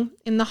healing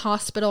in the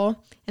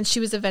hospital, and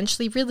she was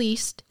eventually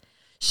released.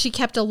 She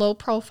kept a low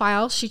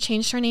profile. She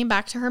changed her name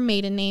back to her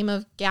maiden name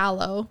of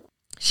Gallo.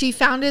 She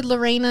founded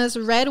Lorena's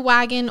Red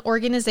Wagon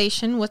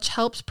organization, which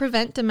helps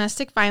prevent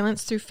domestic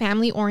violence through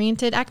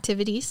family-oriented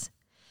activities.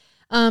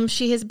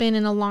 She has been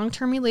in a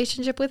long-term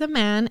relationship with a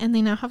man, and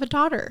they now have a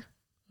daughter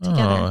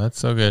together. Oh, that's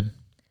so good.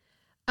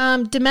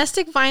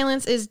 Domestic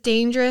violence is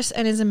dangerous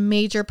and is a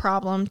major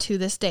problem to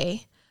this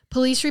day.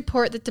 Police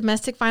report that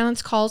domestic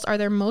violence calls are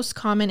their most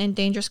common and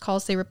dangerous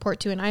calls they report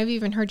to. And I've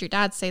even heard your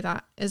dad say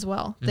that as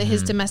well, that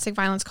his domestic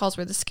violence calls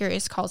were the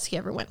scariest calls he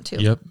ever went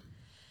to. Yep.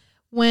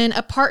 When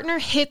a partner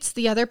hits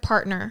the other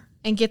partner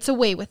and gets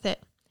away with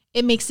it,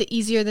 it makes it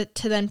easier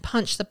to then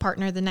punch the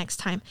partner the next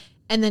time,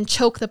 and then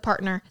choke the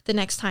partner the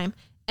next time,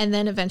 and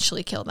then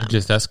eventually kill them. It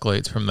just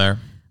escalates from there.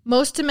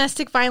 Most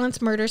domestic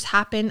violence murders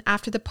happen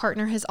after the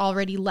partner has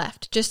already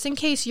left, just in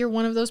case you're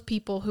one of those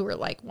people who are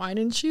like, why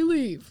didn't she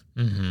leave?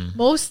 Mm-hmm.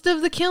 Most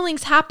of the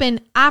killings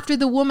happen after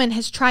the woman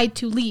has tried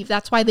to leave.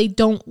 That's why they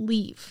don't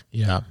leave.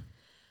 Yeah.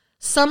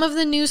 Some of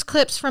the news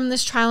clips from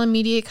this trial and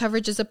media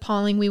coverage is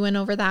appalling. We went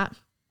over that.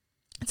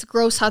 It's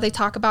gross how they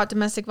talk about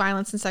domestic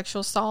violence and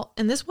sexual assault.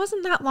 And this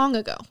wasn't that long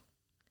ago.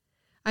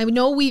 I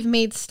know we've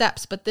made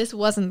steps, but this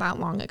wasn't that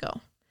long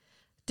ago.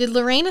 Did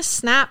Lorena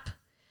snap?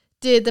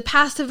 Did the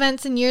past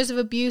events and years of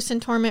abuse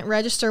and torment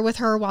register with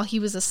her while he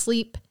was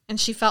asleep and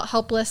she felt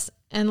helpless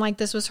and like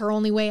this was her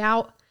only way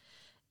out?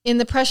 In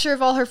the pressure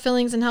of all her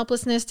feelings and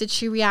helplessness, did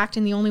she react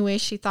in the only way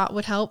she thought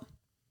would help?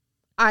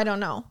 I don't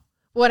know.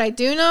 What I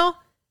do know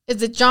is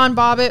that John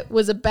Bobbitt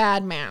was a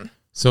bad man.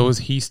 So is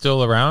he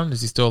still around?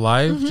 Is he still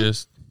alive?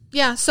 Mm-hmm.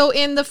 Yeah. So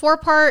in the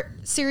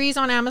 4-part series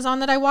on Amazon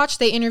that I watched,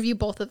 they interview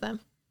both of them.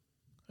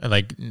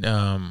 Like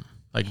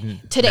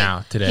today.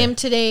 Now, today. Him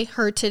today,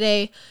 her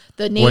today,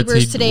 the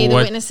neighbors today, the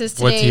witnesses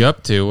today. What's he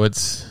up to?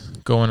 What's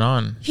going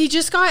on? He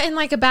just got in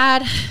like a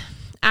bad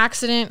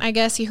accident. I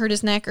guess he hurt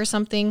his neck or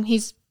something.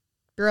 He's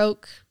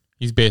broke.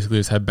 He's basically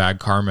just had bad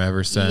karma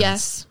ever since.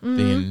 Yes.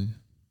 Mm-hmm.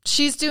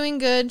 She's doing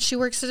good. She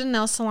works at a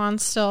nail salon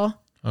still.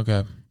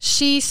 Okay.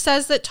 She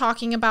says that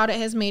talking about it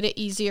has made it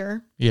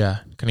easier. Yeah,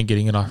 kind of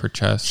getting it off her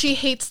chest. She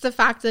hates the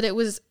fact that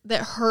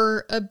that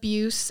her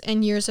abuse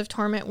and years of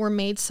torment were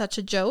made such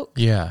a joke.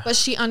 Yeah. But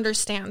she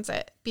understands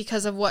it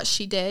because of what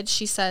she did.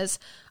 She says,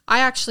 I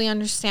actually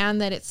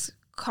understand that it's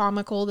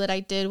comical that I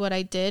did what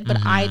I did,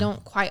 but I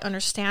don't quite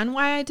understand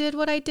why I did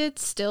what I did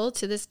still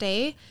to this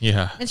day.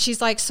 Yeah. And she's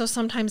like, so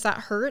sometimes that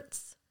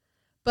hurts.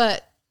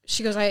 But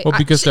she goes,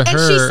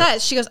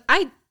 she goes,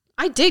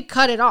 I did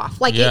cut it off.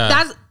 Like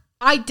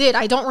I did.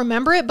 I don't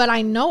remember it, but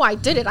I know I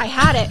did it. I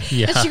had it.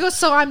 Yeah. And she goes,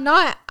 so I'm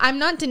not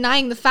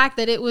denying the fact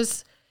that it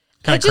was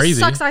kind of crazy.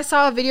 It just sucks. I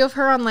saw a video of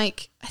her on I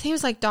think it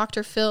was like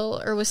Dr.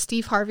 Phil or with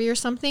Steve Harvey or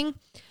something.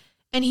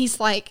 And he's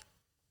like,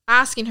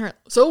 asking her,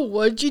 so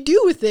what'd you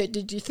do with it?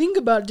 Did you think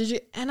about it? Did you?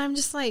 And I'm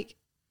just like,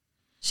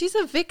 she's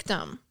a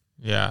victim.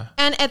 Yeah.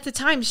 And at the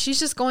time, she's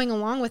just going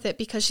along with it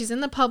because she's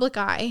in the public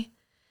eye.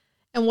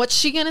 And what's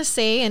she going to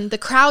say? And the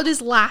crowd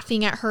is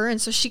laughing at her.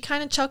 And so she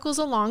kind of chuckles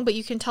along, but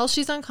you can tell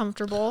she's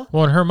uncomfortable.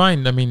 Well, in her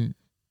mind, I mean,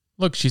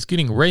 look, she's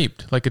getting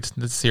raped. Like, it's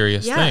a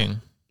serious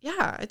thing.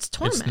 Yeah, it's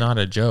torment. It's not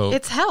a joke.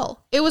 It's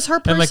hell. It was her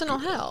personal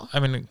hell.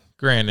 I mean,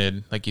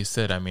 granted, like you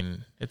said, I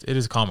mean, it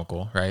is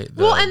comical, right?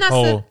 Well, and that's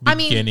whole the,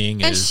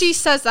 beginning and she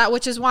says that,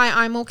 which is why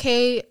I'm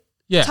okay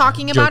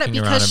talking about it,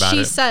 joking because around about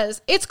she it.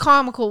 says it's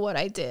comical what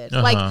I did.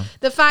 Like,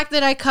 the fact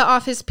that I cut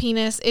off his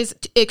penis is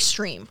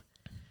extreme.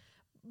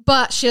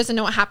 But she doesn't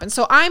know what happened.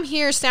 So I'm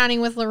here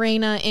standing with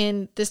Lorena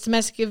in this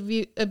domestic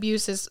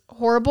abuse is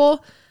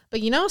horrible.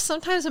 But,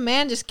 sometimes a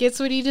man just gets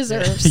what he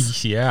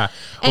deserves. Yeah.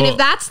 And if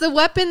that's the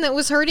weapon that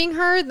was hurting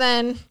her,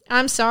 then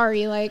I'm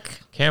sorry.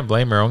 Like, can't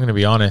blame her. I'm going to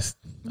be honest.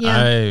 Yeah.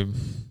 I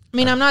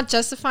mean, I'm not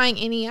justifying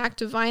any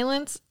act of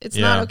violence. It's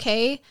not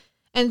okay.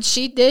 And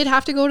she did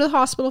have to go to the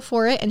hospital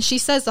for it. And she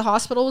says the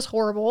hospital was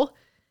horrible.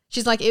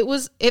 She's like,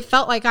 it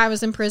felt like I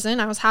was in prison.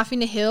 I was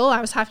having to heal.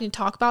 I was having to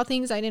talk about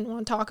things I didn't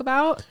want to talk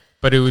about.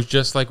 But it was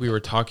just like we were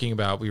talking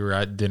about. We were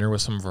at dinner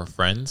with some of our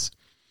friends,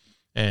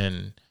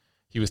 and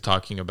he was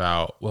talking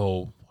about,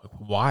 well,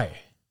 why?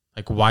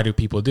 Like, why do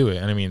people do it?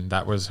 And I mean,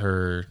 that was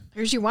her.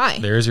 There's your why.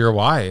 There's your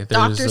why.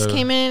 Doctors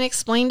came in and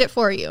explained it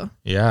for you.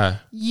 Yeah.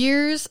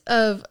 Years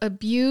of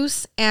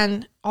abuse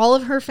and all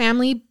of her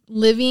family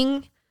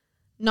living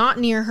not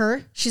near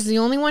her. She's the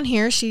only one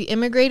here. She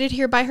immigrated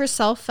here by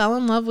herself, fell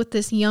in love with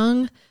this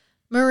young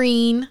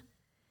Marine,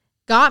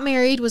 got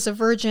married, was a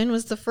virgin,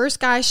 was the first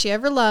guy she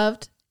ever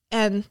loved.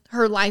 And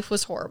her life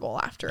was horrible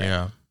after it.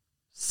 Yeah.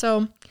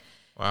 So.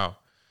 Wow.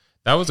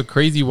 That was a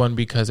crazy one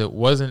because it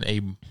wasn't a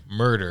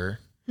murder.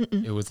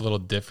 Mm-mm. It was a little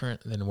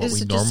different than what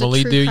we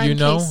normally do,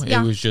 Case.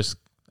 Yeah. It was just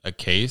a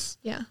case.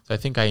 Yeah. So I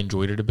think I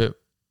enjoyed it a bit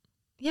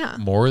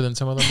more than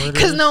some of the murders.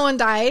 Because no one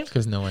died.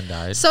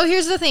 So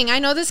here's the thing. I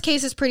know this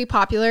case is pretty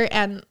popular.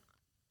 And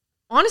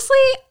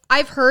honestly,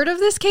 I've heard of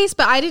this case,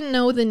 but I didn't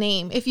know the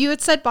name. If you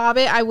had said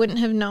Bobbitt, I wouldn't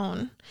have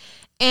known.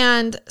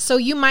 And so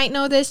you might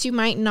know this, you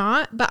might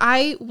not, but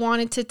I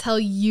wanted to tell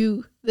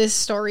you this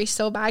story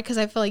so bad because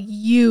I feel like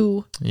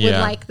you would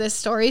like this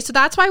story. So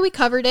that's why we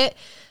covered it.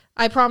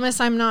 I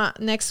promise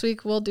next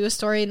week we'll do a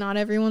story not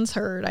everyone's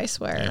heard, I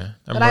swear. Yeah,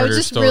 but I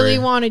just really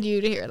wanted you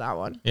to hear that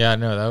one. Yeah,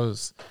 no, that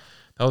was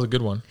a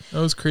good one.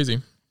 That was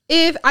crazy.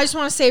 I just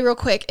want to say real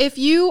quick, if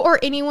you or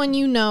anyone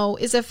you know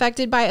is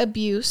affected by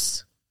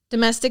abuse,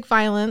 domestic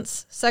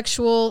violence,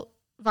 sexual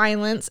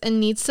violence, and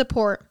needs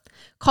support,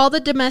 call the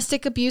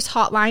Domestic Abuse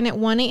Hotline at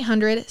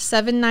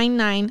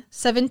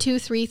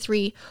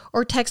 1-800-799-7233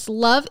 or text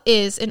LOVE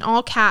IS in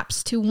all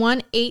caps to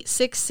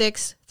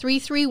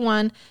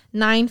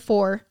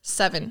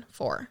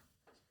 1-866-331-9474.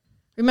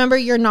 Remember,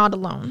 you're not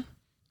alone.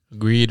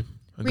 Agreed.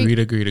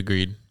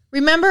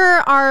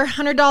 Remember our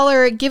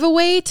 $100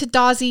 giveaway to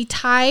Dawsey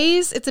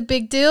Ties. It's a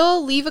big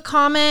deal. Leave a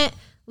comment,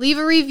 leave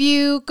a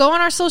review, go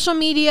on our social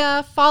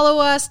media, follow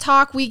us,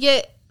 talk. We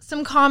get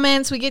some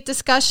comments, we get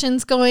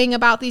discussions going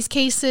about these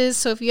cases.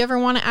 So if you ever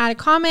want to add a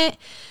comment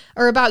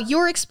or about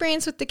your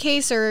experience with the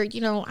case, or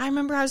I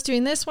remember I was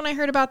doing this when I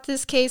heard about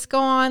this case, go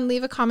on,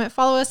 leave a comment,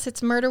 follow us.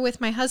 It's Murder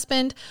with My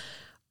Husband.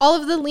 All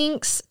of the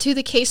links to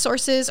the case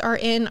sources are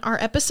in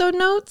our episode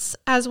notes,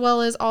 as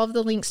well as all of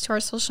the links to our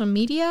social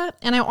media.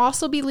 And I'll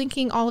also be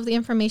linking all of the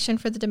information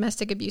for the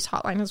domestic abuse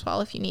hotline as well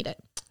if you need it.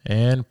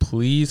 And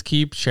please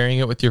keep sharing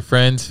it with your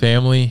friends,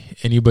 family,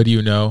 anybody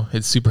you know.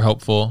 It's super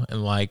helpful.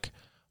 And like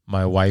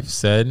my wife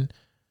said,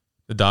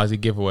 the Dawsey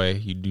giveaway,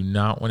 you do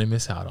not want to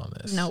miss out on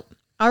this. Nope.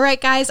 All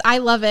right, guys, I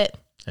love it.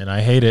 And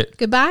I hate it.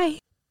 Goodbye.